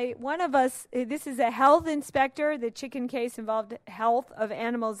one of us, this is a health inspector. The chicken case involved health of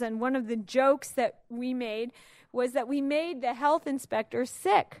animals. And one of the jokes that we made was that we made the health inspector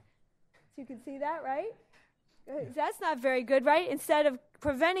sick. So you can see that, right? That's not very good, right? Instead of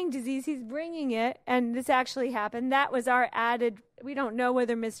preventing disease, he's bringing it. And this actually happened. That was our added, we don't know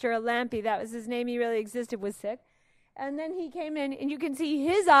whether Mr. Lampe, that was his name, he really existed, was sick. And then he came in, and you can see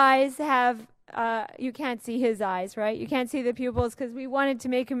his eyes have, you can't see his eyes, right? You can't see the pupils because we wanted to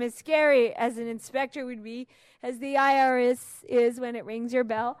make him as scary as an inspector would be, as the IRS is when it rings your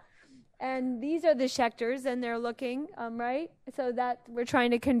bell. And these are the Schechters, and they're looking, right? So that we're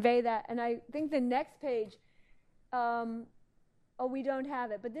trying to convey that. And I think the next page, we don't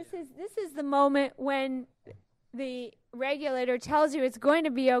have it. But this is the moment when the regulator tells you it's going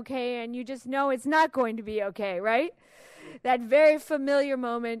to be okay, and you just know it's not going to be okay, right? That very familiar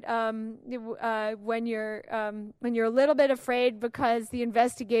moment when you're a little bit afraid because the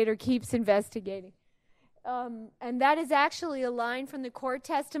investigator keeps investigating. And that is actually a line from the court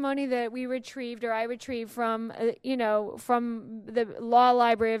testimony that we retrieved, or I retrieved from the law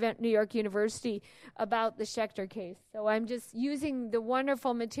library of New York University about the Schechter case. So I'm just using the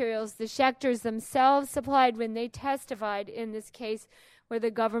wonderful materials the Schechters themselves supplied when they testified in this case where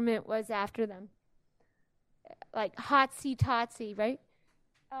the government was after them. Like hotsy-totsy, right?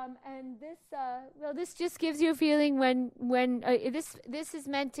 And this just gives you a feeling when this is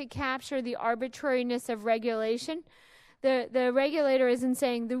meant to capture the arbitrariness of regulation. The regulator isn't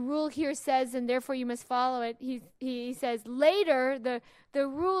saying the rule here says and therefore you must follow it. He says later the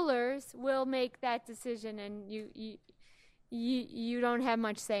rulers will make that decision and you don't have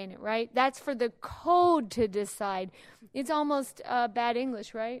much say in it, right? That's for the code to decide. It's almost bad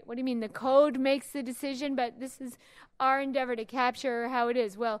English, right? What do you mean? The code makes the decision, but this is our endeavor to capture how it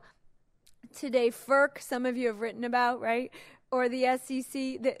is. Well, today FERC, some of you have written about, right? Or the SEC,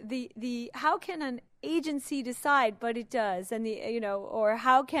 the how can an agency decide? But it does, and or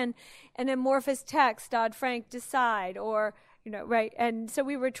how can an amorphous text, Dodd-Frank, decide? Or right? And so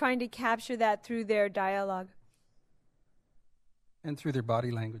we were trying to capture that through their dialogue. And through their body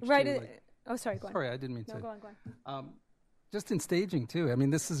language, right? Too, Sorry, go on. Sorry, I didn't mean to. No, go on. Just in staging, too. I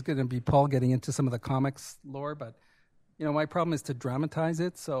mean, this is going to be Paul getting into some of the comics lore, but, my problem is to dramatize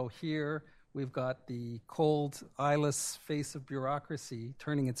it. So here we've got the cold, eyeless face of bureaucracy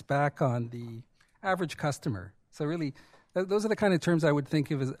turning its back on the average customer. So really, those are the kind of terms I would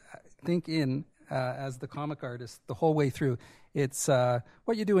think in as the comic artist the whole way through. It's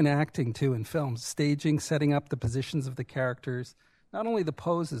what you do in acting, too, in films. Staging, setting up the positions of the characters, not only the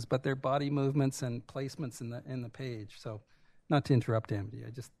poses, but their body movements and placements in the page. So, not to interrupt Amity, I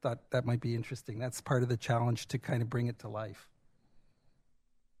just thought that might be interesting. That's part of the challenge to kind of bring it to life.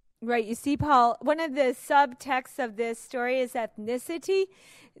 Right. You see, Paul, one of the subtexts of this story is ethnicity.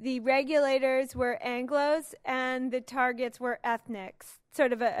 The regulators were Anglos, and the targets were ethnics.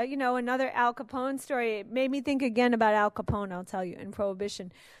 Sort of another Al Capone story. It made me think again about Al Capone, I'll tell you, in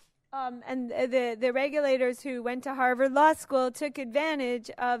Prohibition. And the regulators who went to Harvard Law School took advantage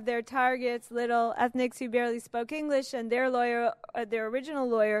of their targets, little ethnics who barely spoke English, and their lawyer, their original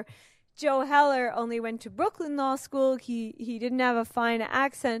lawyer, Joe Heller, only went to Brooklyn Law School. He didn't have a fine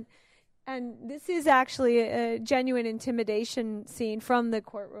accent. And this is actually a genuine intimidation scene from the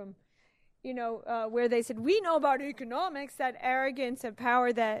courtroom, where they said, we know about economics, that arrogance of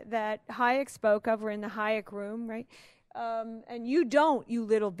power that Hayek spoke of. We're in the Hayek room, right? And you don't, you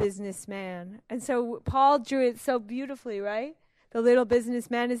little businessman. And so Paul drew it so beautifully, right? The little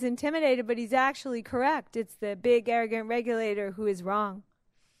businessman is intimidated, but he's actually correct. It's the big, arrogant regulator who is wrong.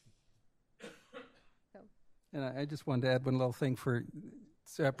 And I just wanted to add one little thing for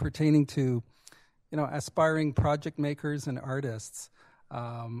pertaining to, aspiring project makers and artists.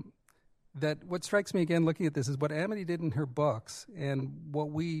 That what strikes me again looking at this is what Amity did in her books, and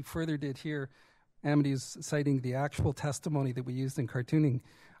what we further did here. Amity's citing the actual testimony that we used in cartooning.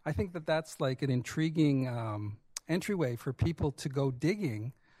 I think that's like an intriguing entryway for people to go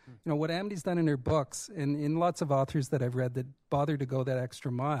digging. What Amity's done in her books, and in lots of authors that I've read that bother to go that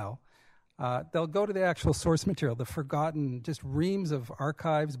extra mile, they'll go to the actual source material, the forgotten, just reams of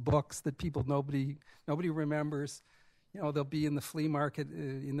archives, books that nobody remembers. They'll be in the flea market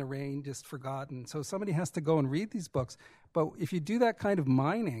in the rain, just forgotten. So somebody has to go and read these books. But if you do that kind of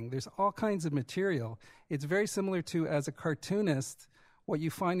mining, there's all kinds of material. It's very similar to, as a cartoonist, what you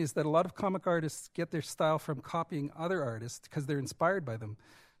find is that a lot of comic artists get their style from copying other artists because they're inspired by them.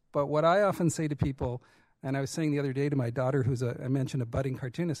 But what I often say to people, and I was saying the other day to my daughter, I mentioned a budding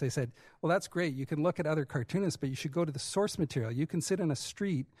cartoonist, I said, well, that's great. You can look at other cartoonists, but you should go to the source material. You can sit on a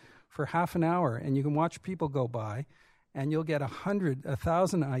street for half an hour, and you can watch people go by, and you'll get 100,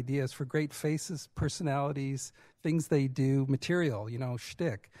 1,000 ideas for great faces, personalities, things they do, material,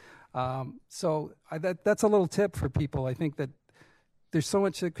 shtick. So that's a little tip for people. I think that there's so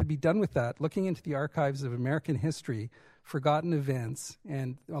much that could be done with that. Looking into the archives of American history, forgotten events,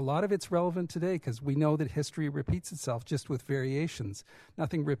 and a lot of it's relevant today because we know that history repeats itself just with variations.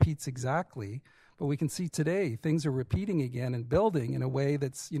 Nothing repeats exactly, but we can see today things are repeating again and building in a way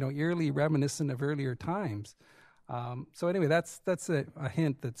that's eerily reminiscent of earlier times. So anyway, that's a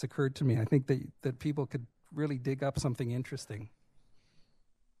hint that's occurred to me. I think that people could really dig up something interesting.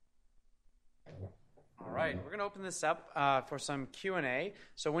 All right, we're going to open this up for some Q&A.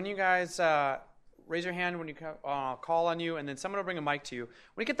 So when you guys raise your hand when I'll call on you, and then someone will bring a mic to you.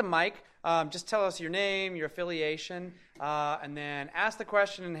 When you get the mic, just tell us your name, your affiliation, and then ask the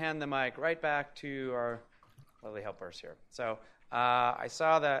question and hand the mic right back to our lovely helpers here. So I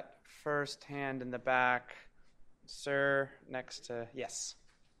saw that first hand in the back. Sir, next to, yes.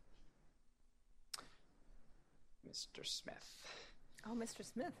 Mr. Smith. Oh, Mr.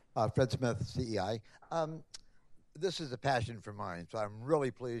 Smith. Fred Smith, CEI. This is a passion for mine, so I'm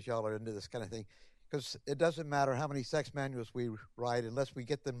really pleased y'all are into this kind of thing, because it doesn't matter how many sex manuals we write, unless we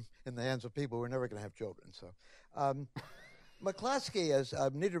get them in the hands of people, we're never going to have children. So McCloskey, as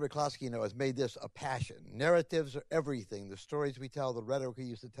Nita McCloskey has made this a passion. Narratives are everything. The stories we tell, the rhetoric we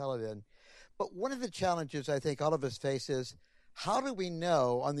used to tell it in. But one of the challenges I think all of us face is, how do we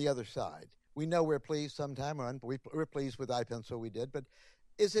know on the other side? We know we're pleased sometime, we're pleased with iPencil we did, but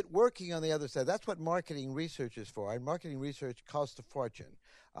is it working on the other side? That's what marketing research is for, and marketing research costs a fortune.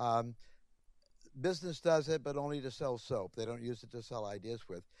 Business does it, but only to sell soap. They don't use it to sell ideas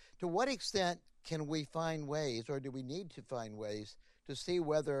with. To what extent can we find ways, or do we need to find ways, to see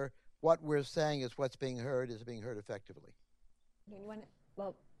whether what we're saying is what's being heard is being heard effectively?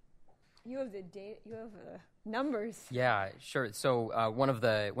 You have the data. You have the numbers. Yeah, sure. So one of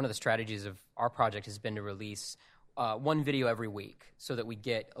the strategies of our project has been to release one video every week, so that we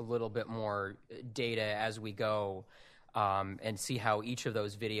get a little bit more data as we go, and see how each of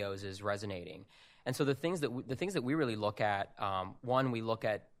those videos is resonating. And so the things that we really look at, one, we look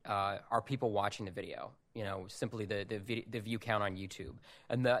at are people watching the video. Simply the view count on YouTube,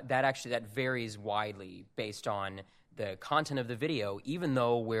 and that varies widely based on the content of the video, even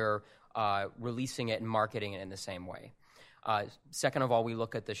though we're releasing it and marketing it in the same way. Second of all, we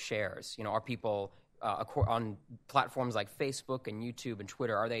look at the shares. Are people on platforms like Facebook and YouTube and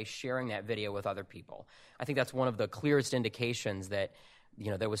Twitter, are they sharing that video with other people? I think that's one of the clearest indications that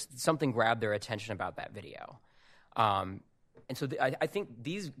there was something grabbed their attention about that video. And so I think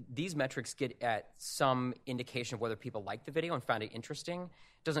these metrics get at some indication of whether people like the video and found it interesting.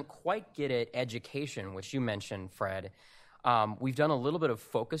 It doesn't quite get at education, which you mentioned, Fred. We've done a little bit of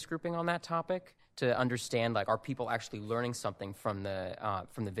focus grouping on that topic to understand, are people actually learning something from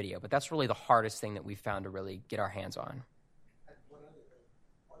the video? But that's really the hardest thing that we've found to really get our hands on. One other thing,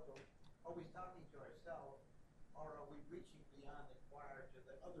 are we talking to ourselves, or are we reaching beyond the choir to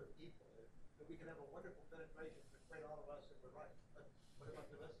the other people, that we can have a wonderful penetration between all of us and we're right. But what about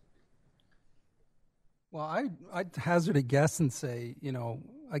the rest? Well, I'd hazard a guess and say,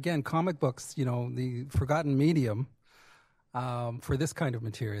 again, comic books, the forgotten medium for this kind of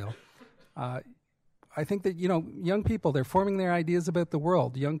material. I think that, young people, they're forming their ideas about the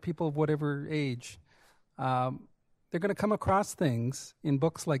world, young people of whatever age. They're going to come across things in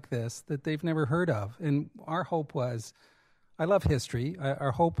books like this that they've never heard of. And our hope was, I love history,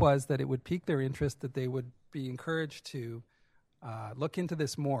 our hope was that it would pique their interest, that they would be encouraged to look into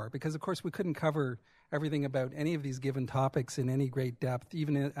this more. Because, of course, we couldn't cover everything about any of these given topics in any great depth,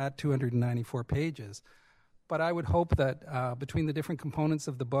 even at 294 pages. But I would hope that between the different components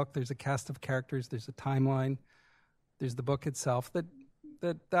of the book, there's a cast of characters, there's a timeline, there's the book itself,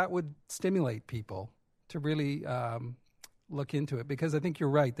 that would stimulate people to really look into it. Because I think you're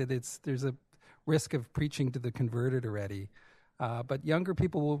right, that there's a risk of preaching to the converted already. But younger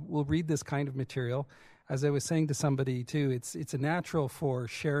people will read this kind of material. As I was saying to somebody too, it's a natural for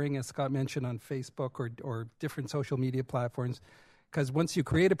sharing, as Scott mentioned, on Facebook or different social media platforms. Because once you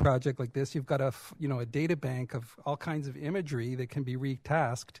create a project like this, you've got a data bank of all kinds of imagery that can be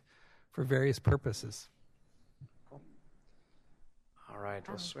retasked for various purposes. Cool. All right,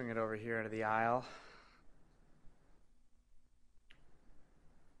 we'll swing it over here into the aisle.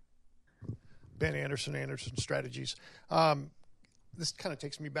 Ben Anderson, Anderson Strategies. This kind of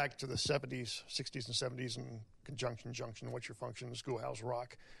takes me back to the 70s, 60s and 70s, and Junction, What's Your Function, Schoolhouse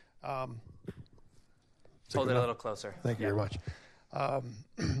Rock. Hold it a little closer. Thank you very much.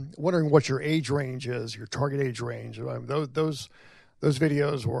 Wondering what your age range is, your target age range. Those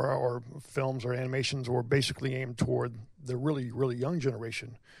videos or films or animations were basically aimed toward the really, really young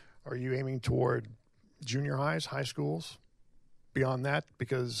generation. Are you aiming toward junior highs, high schools, beyond that?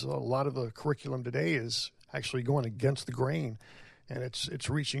 Because a lot of the curriculum today is actually going against the grain, and it's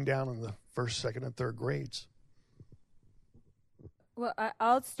reaching down in the first, second, and third grades. Well,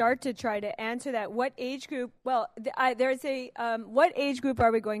 I'll start to try to answer that. What age group? Well, there's a what age group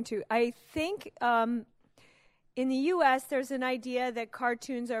are we going to? I think in the U.S. there's an idea that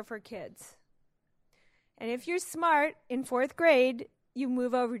cartoons are for kids. And if you're smart, in 4th grade, you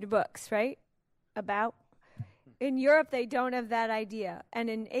move over to books, right? In Europe, they don't have that idea. And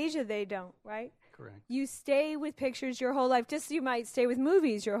in Asia, they don't, right? Correct. You stay with pictures your whole life, just as you might stay with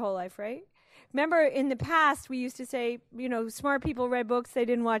movies your whole life, right? Remember, in the past, we used to say, smart people read books, they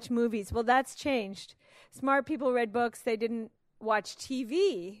didn't watch movies. Well, that's changed. Smart people read books, they didn't watch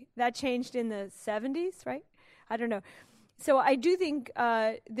TV. That changed in the 70s, right? I don't know. So I do think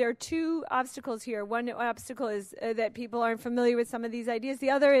there are two obstacles here. One obstacle is that people aren't familiar with some of these ideas.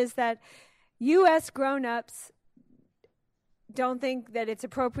 The other is that U.S. grown-ups don't think that it's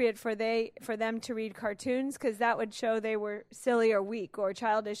appropriate for them to read cartoons because that would show they were silly or weak or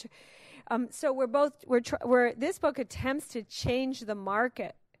childish. So this book attempts to change the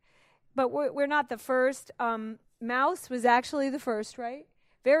market, but we're not the first. Mouse was actually the first, right?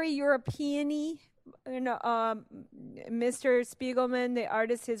 Very European-y. Mr. Spiegelman, the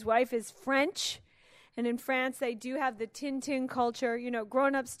artist, his wife is French, and in France they do have the Tintin culture.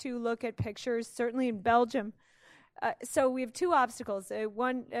 Grown-ups too look at pictures, certainly in Belgium. So we have two obstacles.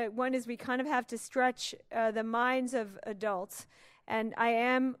 One is we kind of have to stretch the minds of adults. And I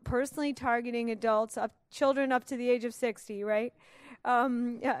am personally targeting adults, children up to the age of 60, right?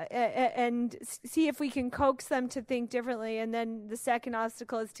 And see if we can coax them to think differently. And then the second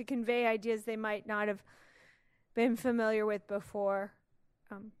obstacle is to convey ideas they might not have been familiar with before,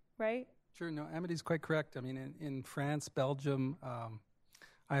 right? Sure, no, Amity's quite correct. I mean, in France, Belgium,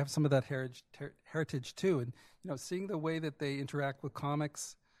 I have some of that heritage too. And, seeing the way that they interact with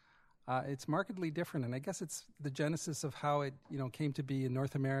comics, it's markedly different, and I guess it's the genesis of how it, came to be in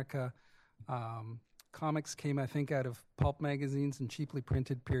North America. Comics came, I think, out of pulp magazines and cheaply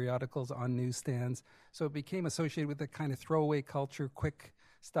printed periodicals on newsstands. So it became associated with the kind of throwaway culture, quick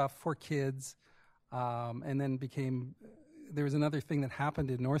stuff for kids, and then there was another thing that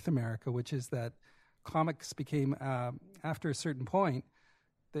happened in North America, which is that comics became, after a certain point,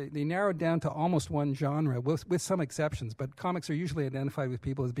 they narrowed down to almost one genre, with some exceptions, but comics are usually identified with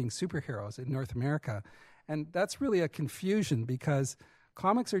people as being superheroes in North America. And that's really a confusion because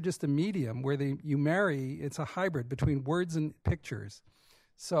comics are just a medium where you marry, it's a hybrid between words and pictures.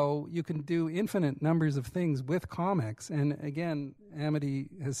 So you can do infinite numbers of things with comics. And again, Amity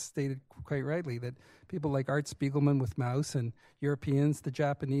has stated quite rightly that people like Art Spiegelman with Mouse and Europeans, the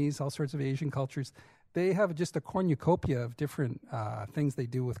Japanese, all sorts of Asian cultures, they have just a cornucopia of different things they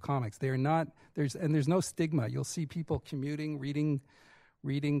do with comics. They are not there's no stigma. You'll see people commuting,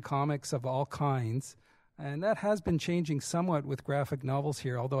 reading comics of all kinds, And that has been changing somewhat with graphic novels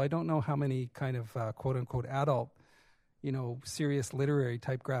here, although I don't know how many kind of quote-unquote adult, serious literary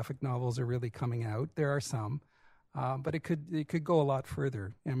type graphic novels are really coming out. There are some, but it could go a lot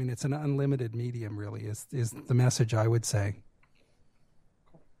further. I mean, it's an unlimited medium, really, is the message I would say.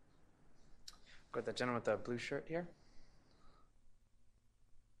 Go with the gentleman with the blue shirt here.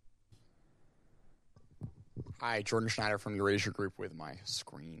 Hi, Jordan Schneider from Eurasia Group with my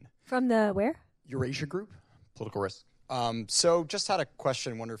screen. From the where? Eurasia Group, Political Risk. So just had a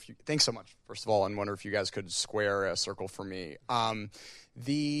question. Thanks so much, first of all, and wonder if you guys could square a circle for me. In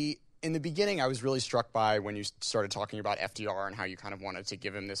the beginning, I was really struck by when you started talking about FDR and how you kind of wanted to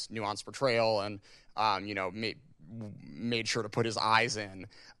give him this nuanced portrayal and, made sure to put his eyes in.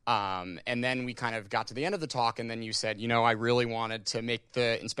 And then we kind of got to the end of the talk, and then you said, I really wanted to make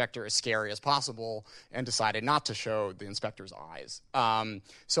the inspector as scary as possible and decided not to show the inspector's eyes.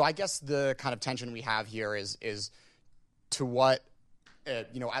 So I guess the kind of tension we have here is to what,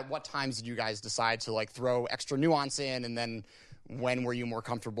 at what times did you guys decide to throw extra nuance in, and then when were you more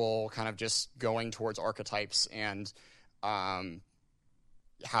comfortable kind of just going towards archetypes, and how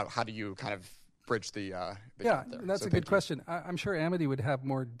do you kind of bridge the gap there? That's a good question. I'm sure Amity would have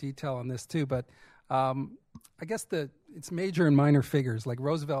more detail on this too, but I guess it's major and minor figures. Like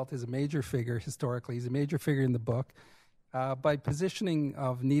Roosevelt is a major figure historically. He's a major figure in the book. By positioning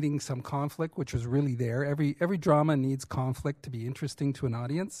of needing some conflict, which was really there. Every drama needs conflict to be interesting to an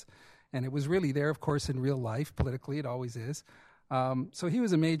audience, and it was really there, of course, in real life. Politically, it always is. So he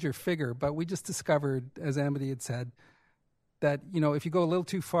was a major figure, but we just discovered, as Amity had said, that, if you go a little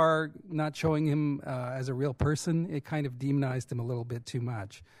too far, not showing him as a real person, it kind of demonized him a little bit too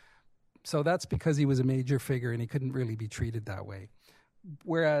much. So that's because he was a major figure and he couldn't really be treated that way.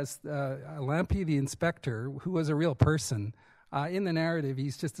 Whereas Lampy, the inspector, who was a real person, in the narrative,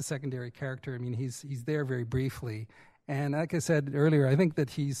 he's just a secondary character. I mean, he's there very briefly. And like I said earlier, I think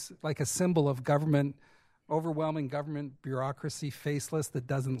that he's like a symbol of overwhelming government bureaucracy, faceless, that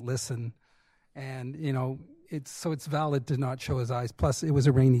doesn't listen. And, it's valid to not show his eyes. Plus, it was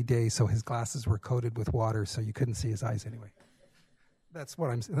a rainy day, so his glasses were coated with water, so you couldn't see his eyes anyway. That's what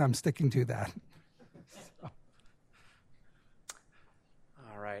I'm sticking to that. So.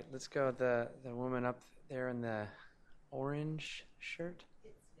 All right, let's go with the woman up there in the orange shirt.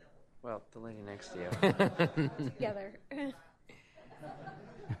 Well, the lady next to you. Together.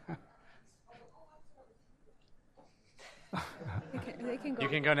 They can go. You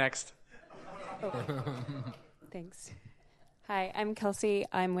can go next. Oh. Thanks. Hi, I'm Kelsey.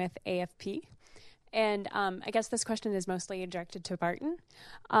 I'm with AFP. And I guess this question is mostly directed to Barton.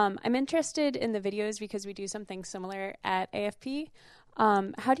 I'm interested in the videos because we do something similar at AFP.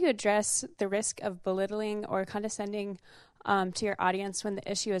 How do you address the risk of belittling or condescending to your audience when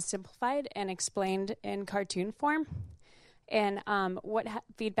the issue is simplified and explained in cartoon form? And what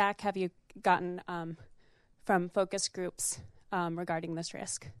feedback have you gotten from focus groups regarding this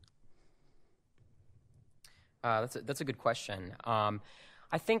risk? That's a good question.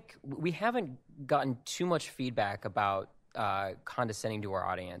 I think we haven't gotten too much feedback about condescending to our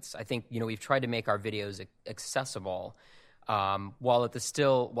audience. I think we've tried to make our videos accessible, while at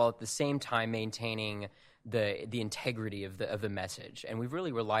the same time maintaining the integrity of the message. And we've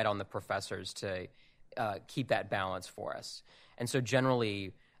really relied on the professors to keep that balance for us. And so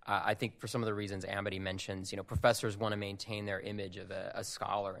generally, I think for some of the reasons Amity mentions, professors want to maintain their image of a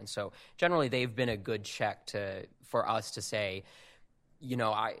scholar. And so generally they've been a good check for us to say,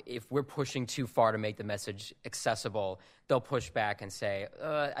 if we're pushing too far to make the message accessible, they'll push back and say,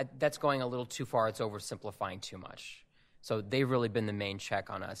 that's going a little too far, it's oversimplifying too much. So they've really been the main check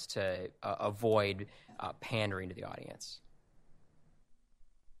on us to avoid pandering to the audience.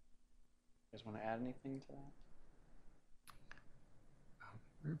 You guys want to add anything to that?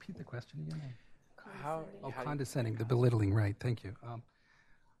 Repeat the question again. Condescending. The belittling, right. Thank you.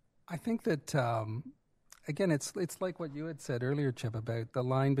 I think that, again, it's like what you had said earlier, Chip, about the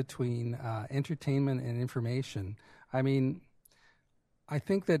line between entertainment and information. I mean, I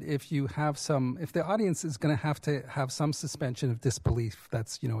think that if the audience is going to have some suspension of disbelief,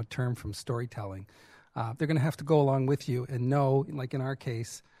 that's, a term from storytelling, they're going to have to go along with you and know, like in our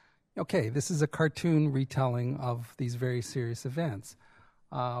case, okay, this is a cartoon retelling of these very serious events.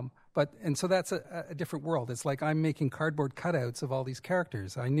 So that's a different world. It's like I'm making cardboard cutouts of all these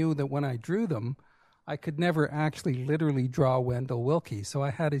characters. I knew that when I drew them, I could never actually literally draw Wendell Willkie. So I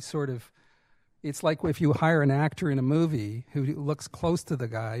had it's like if you hire an actor in a movie who looks close to the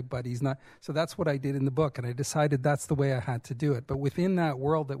guy, but he's not. So that's what I did in the book, and I decided that's the way I had to do it. But within that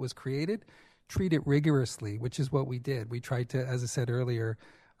world that was created, treat it rigorously, which is what we did. We tried to, as I said earlier,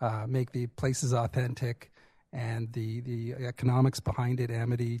 make the places authentic, and the economics behind it.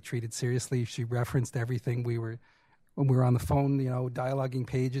 Amity treated seriously. She referenced everything when we were on the phone, dialoguing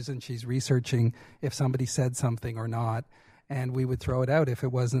pages, and she's researching if somebody said something or not, and we would throw it out if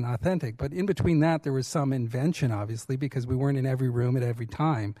it wasn't authentic. But in between that, there was some invention, obviously, because we weren't in every room at every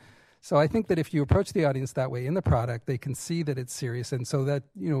time. So I think that if you approach the audience that way in the product, they can see that it's serious, and so that,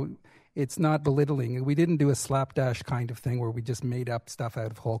 it's not belittling. We didn't do a slapdash kind of thing where we just made up stuff out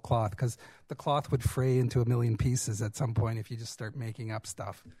of whole cloth, because the cloth would fray into a million pieces at some point if you just start making up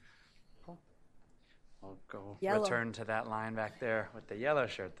stuff. I'll go Yellow. return to that line back there with the yellow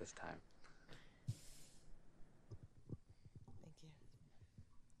shirt this time.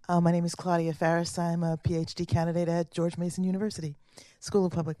 My name is Claudia Farris. I'm a PhD candidate at George Mason University, School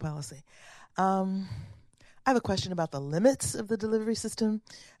of Public Policy. I have a question about the limits of the delivery system.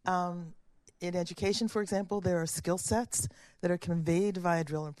 In education, for example, there are skill sets that are conveyed via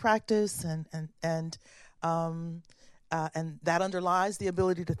drill and practice, and that underlies the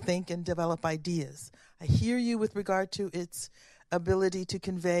ability to think and develop ideas. I hear you with regard to its ability to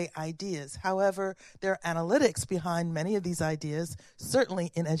convey ideas. However, there are analytics behind many of these ideas,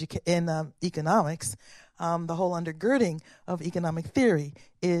 certainly in economics. The whole undergirding of economic theory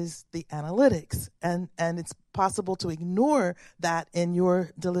is the analytics, and it's possible to ignore that in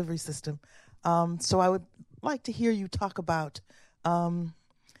your delivery system. So I would like to hear you talk about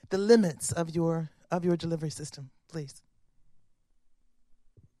the limits of your delivery system, please.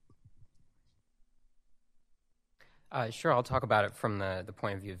 Sure, I'll talk about it from the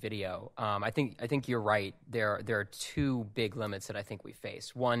point of view of video. I think you're right. There are two big limits that I think we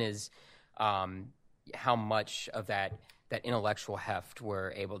face. One is how much of that intellectual heft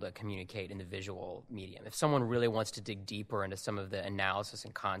we're able to communicate in the visual medium. If someone really wants to dig deeper into some of the analysis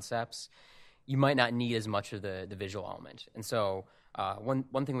and concepts, you might not need as much of the visual element. And so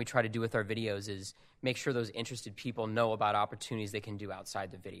one thing we try to do with our videos is make sure those interested people know about opportunities they can do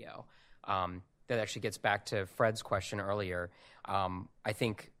outside the video. That actually gets back to Fred's question earlier. I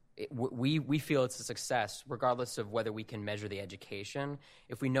think we feel it's a success regardless of whether we can measure the education.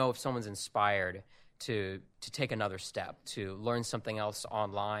 If we know if someone's inspired to take another step, to learn something else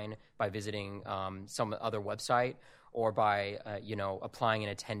online by visiting some other website, or by applying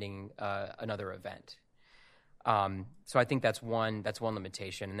and attending another event. So I think that's one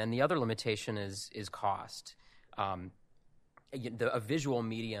limitation, and then the other limitation is cost. A visual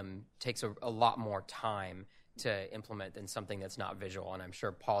medium takes a lot more time to implement than something that's not visual, and I'm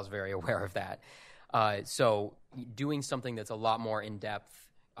sure Paul's very aware of that. So doing something that's a lot more in-depth,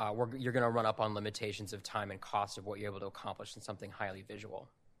 you're going to run up on limitations of time and cost of what you're able to accomplish in something highly visual.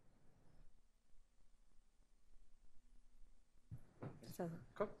 So,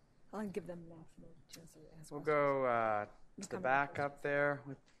 cool. I'll give them a chance to ask We'll questions. go to the back up there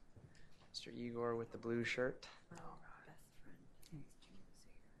with Mr. Igor with the blue shirt.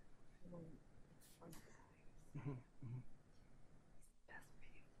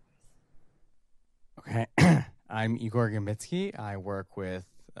 Okay, I'm Igor Gambitsky. I work with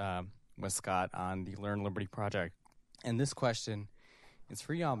Scott on the Learn Liberty project. And this question is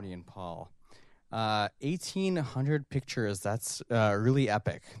for Yamini and Paul. 1,800 pictures, that's really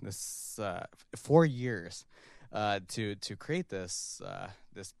epic. This 4 years to create this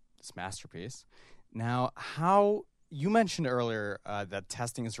masterpiece. Now, how you mentioned earlier that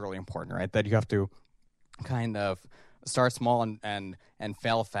testing is really important, right? That you have to kind of start small and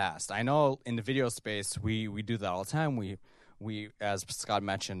fail fast. I know in the video space we do that all the time. We as Scott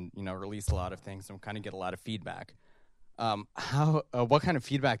mentioned, release a lot of things and kind of get a lot of feedback. What kind of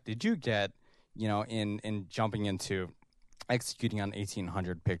feedback did you get, in jumping into executing on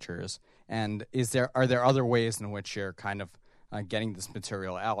 1,800 pictures? And are there other ways in which you're kind of getting this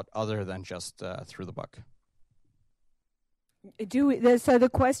material out other than just through the book? So the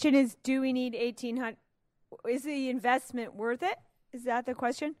question is, do we need 1,800? Is the investment worth it? Is that the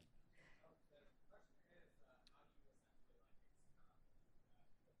question?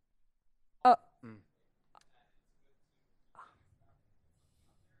 Oh.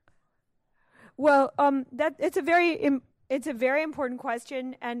 Well, it's a very important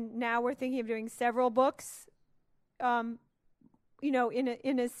question, and now we're thinking of doing several books. In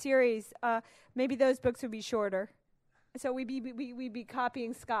a series. Maybe those books would be shorter. So we'd be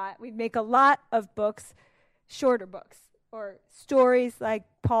copying Scott. We'd make a lot of books, shorter books, or stories like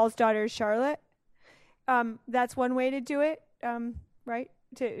Paul's Daughter Charlotte. That's one way to do it, right?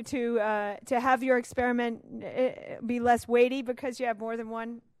 To have your experiment be less weighty because you have more than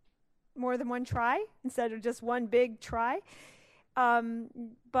one try instead of just one big try.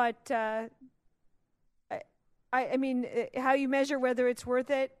 But I mean, how you measure whether it's worth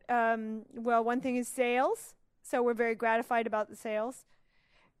it. Well, one thing is sales. So we're very gratified about the sales.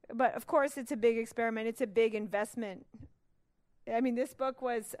 But of course, it's a big experiment. It's a big investment. I mean, this book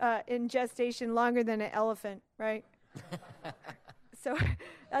was in gestation longer than an elephant, right? So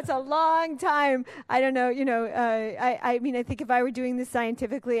that's a long time. I don't know, I mean, I think if I were doing this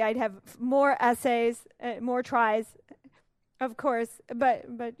scientifically, I'd have more essays, more tries, of course. But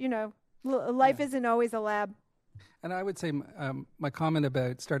life isn't always a lab. And I would say my comment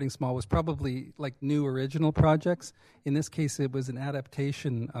about starting small was probably like new original projects. In this case, it was an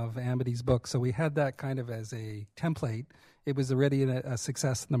adaptation of Amity's book. So we had that kind of as a template. It was already a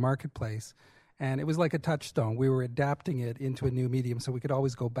success in the marketplace. And it was like a touchstone. We were adapting it into a new medium so we could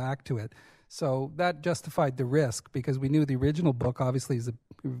always go back to it. So that justified the risk because we knew the original book obviously is a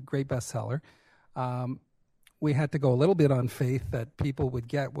great bestseller. We had to go a little bit on faith that people would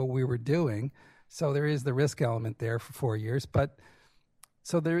get what we were doing. So there is the risk element there for 4 years, but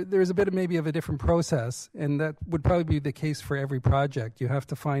so there's a bit of maybe of a different process, and that would probably be the case for every project. You have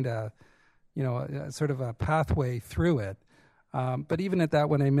to find a sort of a pathway through it. But even at that,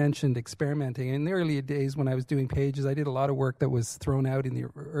 when I mentioned experimenting, in the early days when I was doing pages, I did a lot of work that was thrown out in the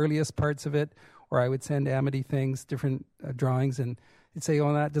earliest parts of it, or I would send Amity things, different drawings, and it'd say,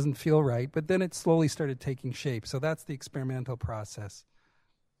 oh, that doesn't feel right. But then it slowly started taking shape. So that's the experimental process.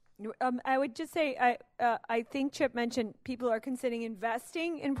 I would just say, I think Chip mentioned people are considering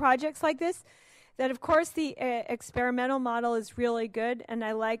investing in projects like this. That, of course, the experimental model is really good, and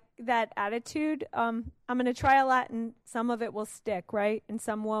I like that attitude. I'm going to try a lot, and some of it will stick, right, and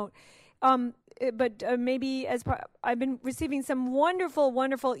some won't. But maybe I've been receiving some wonderful,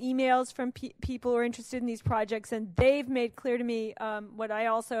 wonderful emails from people who are interested in these projects, and they've made clear to me what I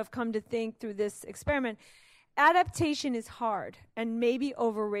also have come to think through this experiment. Adaptation is hard and maybe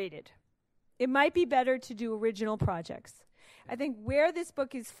overrated. It might be better to do original projects. I think where this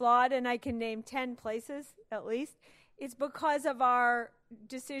book is flawed, and I can name 10 places at least, it's because of our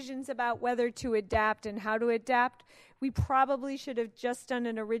decisions about whether to adapt and how to adapt. We probably should have just done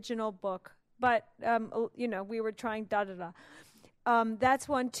an original book, but, we were trying da-da-da. That's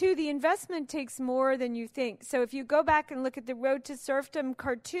one. Two, the investment takes more than you think. So if you go back and look at the Road to Serfdom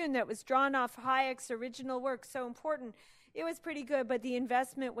cartoon that was drawn off Hayek's original work, so important, it was pretty good, but the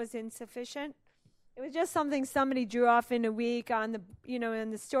investment was insufficient. It was just something somebody drew off in a week on the,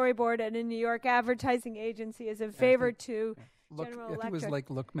 in the storyboard at a New York advertising agency as a favor to General Electric. It was like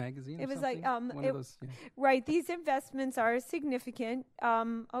Look magazine. It was something? like one of those. Yeah. Right. These investments are significant.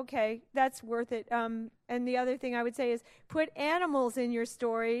 Okay, that's worth it. And the other thing I would say is put animals in your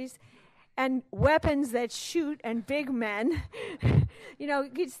stories, and weapons that shoot, and big men.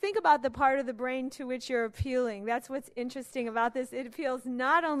 Just think about the part of the brain to which you're appealing. That's what's interesting about this. It appeals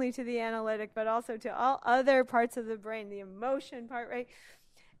not only to the analytic, but also to all other parts of the brain, the emotion part, right?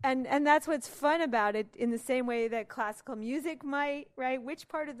 And that's what's fun about it, in the same way that classical music might, right? Which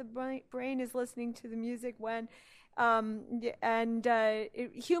part of the brain is listening to the music when?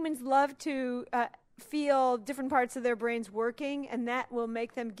 Humans love to feel different parts of their brains working, and that will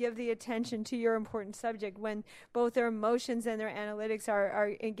make them give the attention to your important subject when both their emotions and their analytics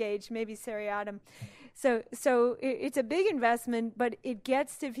are engaged, maybe seriatim. So it's a big investment, but it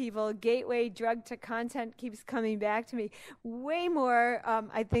gets to people. Gateway drug to content keeps coming back to me way more,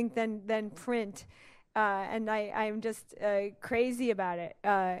 I think, than print. And I'm just crazy about it.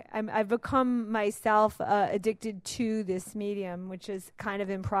 I've become myself addicted to this medium, which is kind of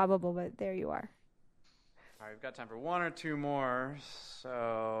improbable, but there you are. All right, we've got time for one or two more,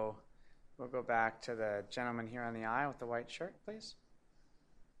 so we'll go back to the gentleman here on the aisle with the white shirt, please.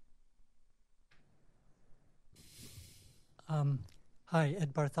 Hi,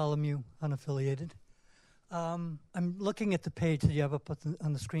 Ed Bartholomew, unaffiliated. I'm looking at the page that you have up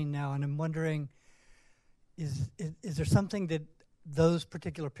on the screen now, and I'm wondering, is there something that those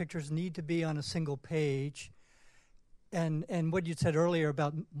particular pictures need to be on a single page? And what you said earlier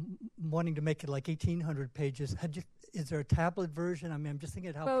about wanting to make it like 1,800 pages, is there a tablet version? I mean, I'm just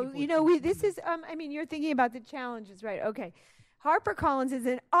thinking how people... you're thinking about the challenges, right? Okay. HarperCollins is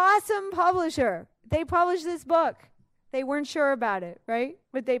an awesome publisher. They published this book. They weren't sure about it, right?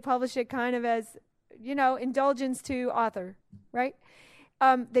 But they published it kind of as, indulgence to author, right?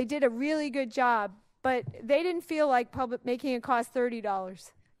 They did a really good job, but they didn't feel like making it cost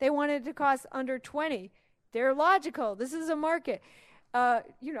 $30. They wanted it to cost under $20. They're logical. This is a market.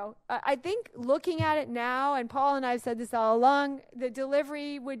 I think looking at it now, and Paul and I have said this all along, the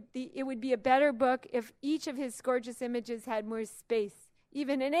delivery would be a better book if each of his gorgeous images had more space,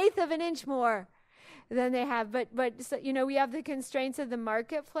 even 1/8 of an inch more. than they have. But so, we have the constraints of the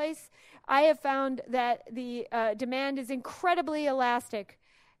marketplace. I have found that the demand is incredibly elastic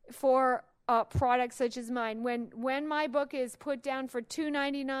for products such as mine. When my book is put down for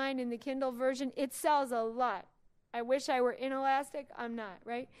 $2.99 in the Kindle version, it sells a lot. I wish I were inelastic. I'm not,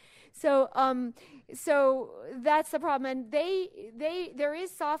 right? So that's the problem. And there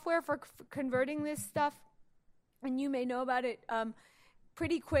is software for converting this stuff, and you may know about it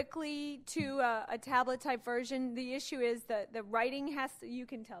pretty quickly to a tablet type version. The issue is that the writing has to. You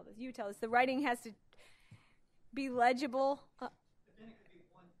can tell this. You tell us. The writing has to be legible.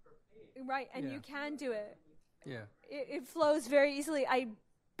 Right, and you can do it. Yeah. It flows very easily. I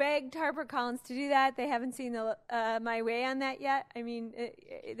begged HarperCollins to do that. They haven't seen my way on that yet. I mean,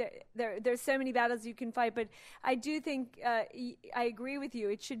 there's so many battles you can fight, but I do think I agree with you.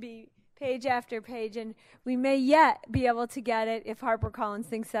 It should be page after page, and we may yet be able to get it, if HarperCollins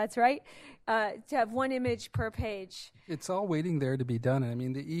thinks that's right, to have one image per page. It's all waiting there to be done. I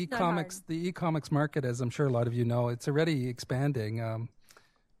mean, the e-comics market, as I'm sure a lot of you know, it's already expanding.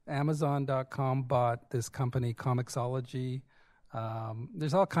 Amazon.com bought this company, Comixology.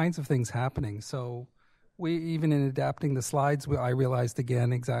 There's all kinds of things happening. So we, even in adapting the slides, I realized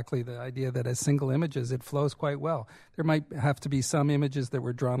again exactly the idea that as single images, it flows quite well. There might have to be some images that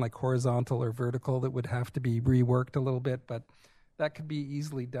were drawn like horizontal or vertical that would have to be reworked a little bit, but that could be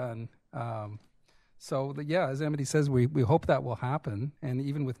easily done. As Amity says, we hope that will happen. And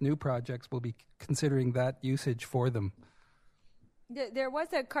even with new projects, we'll be considering that usage for them. There was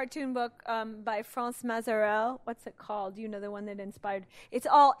a cartoon book by France Mazarel. What's it called? You know, the one that inspired. It's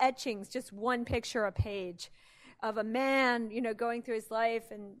all etchings, just one picture a page of a man, going through his life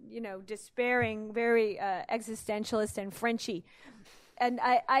and, despairing, very existentialist and Frenchy. And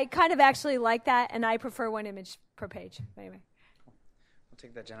I kind of actually like that, and I prefer one image per page. Anyway. We'll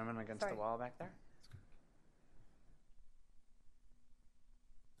take that gentleman against the wall back there.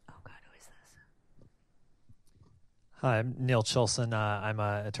 Hi, I'm Neil Chilson. I'm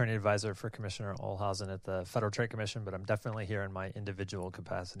an attorney advisor for Commissioner Olhausen at the Federal Trade Commission, but I'm definitely here in my individual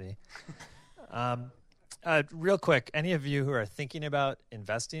capacity. Real quick, any of you who are thinking about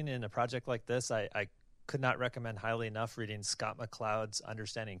investing in a project like this, I could not recommend highly enough reading Scott McCloud's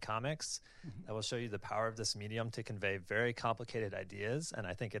Understanding Comics. That will show you the power of this medium to convey very complicated ideas, and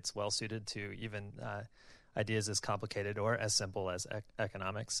I think it's well suited to even ideas as complicated or as simple as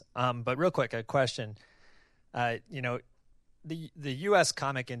economics. But real quick, a question. The U.S.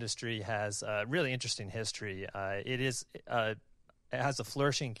 comic industry has a really interesting history. It has a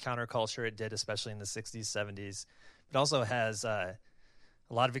flourishing counterculture. It did, especially in the 60s, 70s. It also has a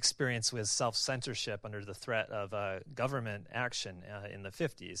lot of experience with self-censorship under the threat of government action in the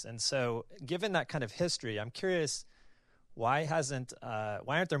 50s. And so, given that kind of history, I'm curious, why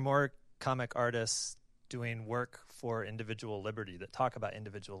aren't there more comic artists doing work for individual liberty that talk about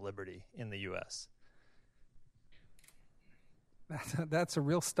individual liberty in the U.S.? That's a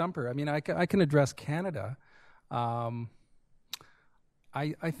real stumper. I mean, I can address Canada. I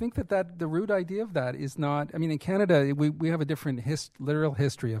think that the root idea of that is not. I mean, in Canada, we have a different literal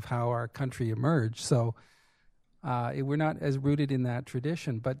history of how our country emerged. So we're not as rooted in that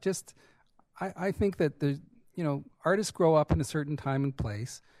tradition. But just, I think that artists grow up in a certain time and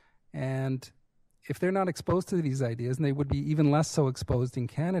place, and if they're not exposed to these ideas, and they would be even less so exposed in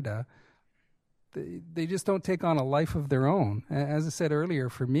Canada, they just don't take on a life of their own. As I said earlier,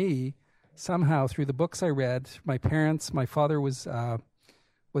 for me, somehow through the books I read, my father was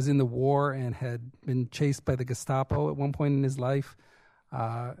in the war and had been chased by the Gestapo at one point in his life.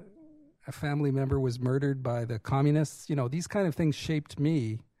 A family member was murdered by the communists. These kind of things shaped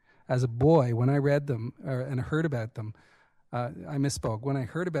me as a boy when I read them and heard about them. I misspoke. When I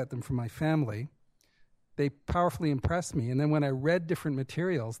heard about them from my family, they powerfully impressed me. And then when I read different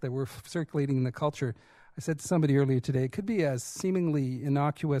materials that were circulating in the culture, I said to somebody earlier today, it could be as seemingly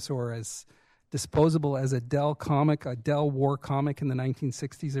innocuous or as disposable as a Dell war comic in the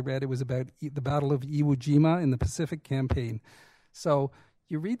 1960s I read. It was about the Battle of Iwo Jima in the Pacific Campaign. So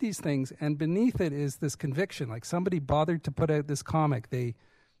you read these things, and beneath it is this conviction, like somebody bothered to put out this comic. They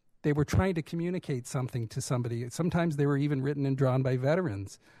were trying to communicate something to somebody. Sometimes they were even written and drawn by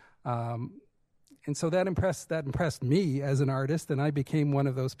veterans. And so that impressed me as an artist, and I became one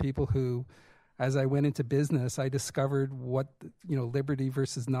of those people who, as I went into business, I discovered what liberty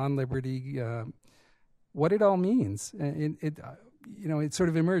versus non-liberty, what it all means. And it sort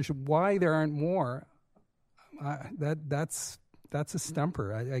of emerged. Why there aren't more? That's a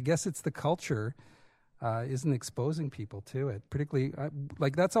stumper. I guess it's the culture isn't exposing people to it. Particularly,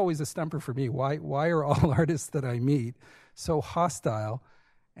 that's always a stumper for me. Why are all artists that I meet so hostile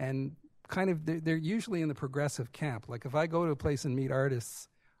and they're usually in the progressive camp. Like if I go to a place and meet artists,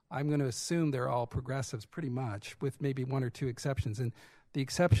 I'm going to assume they're all progressives pretty much, with maybe one or two exceptions. And the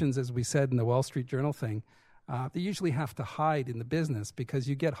exceptions, as we said in the Wall Street Journal thing, they usually have to hide in the business because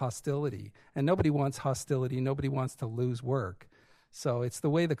you get hostility. And nobody wants hostility. Nobody wants to lose work. So it's the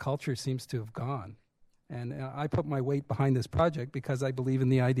way the culture seems to have gone. And I put my weight behind this project because I believe in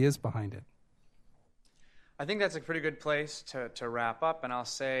the ideas behind it. I think that's a pretty good place to wrap up. And I'll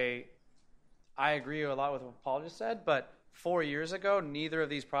say I agree a lot with what Paul just said, but 4 years ago, neither of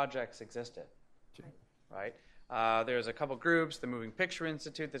these projects existed, right? There's a couple groups, the Moving Picture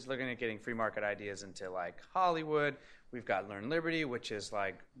Institute, that's looking at getting free market ideas into like Hollywood. We've got Learn Liberty, which is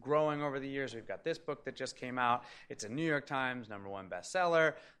like growing over the years. We've got this book that just came out. It's a New York Times #1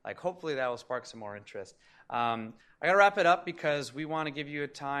 bestseller. Like hopefully that will spark some more interest. I got to wrap it up because we want to give you a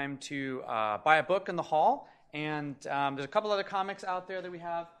time to buy a book in the hall. And there's a couple other comics out there that we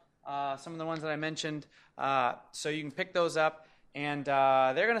have, some of the ones that I mentioned. So you can pick those up. And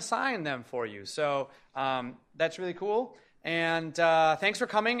they're going to sign them for you. So that's really cool. And thanks for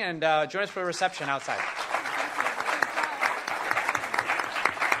coming, and join us for a reception outside.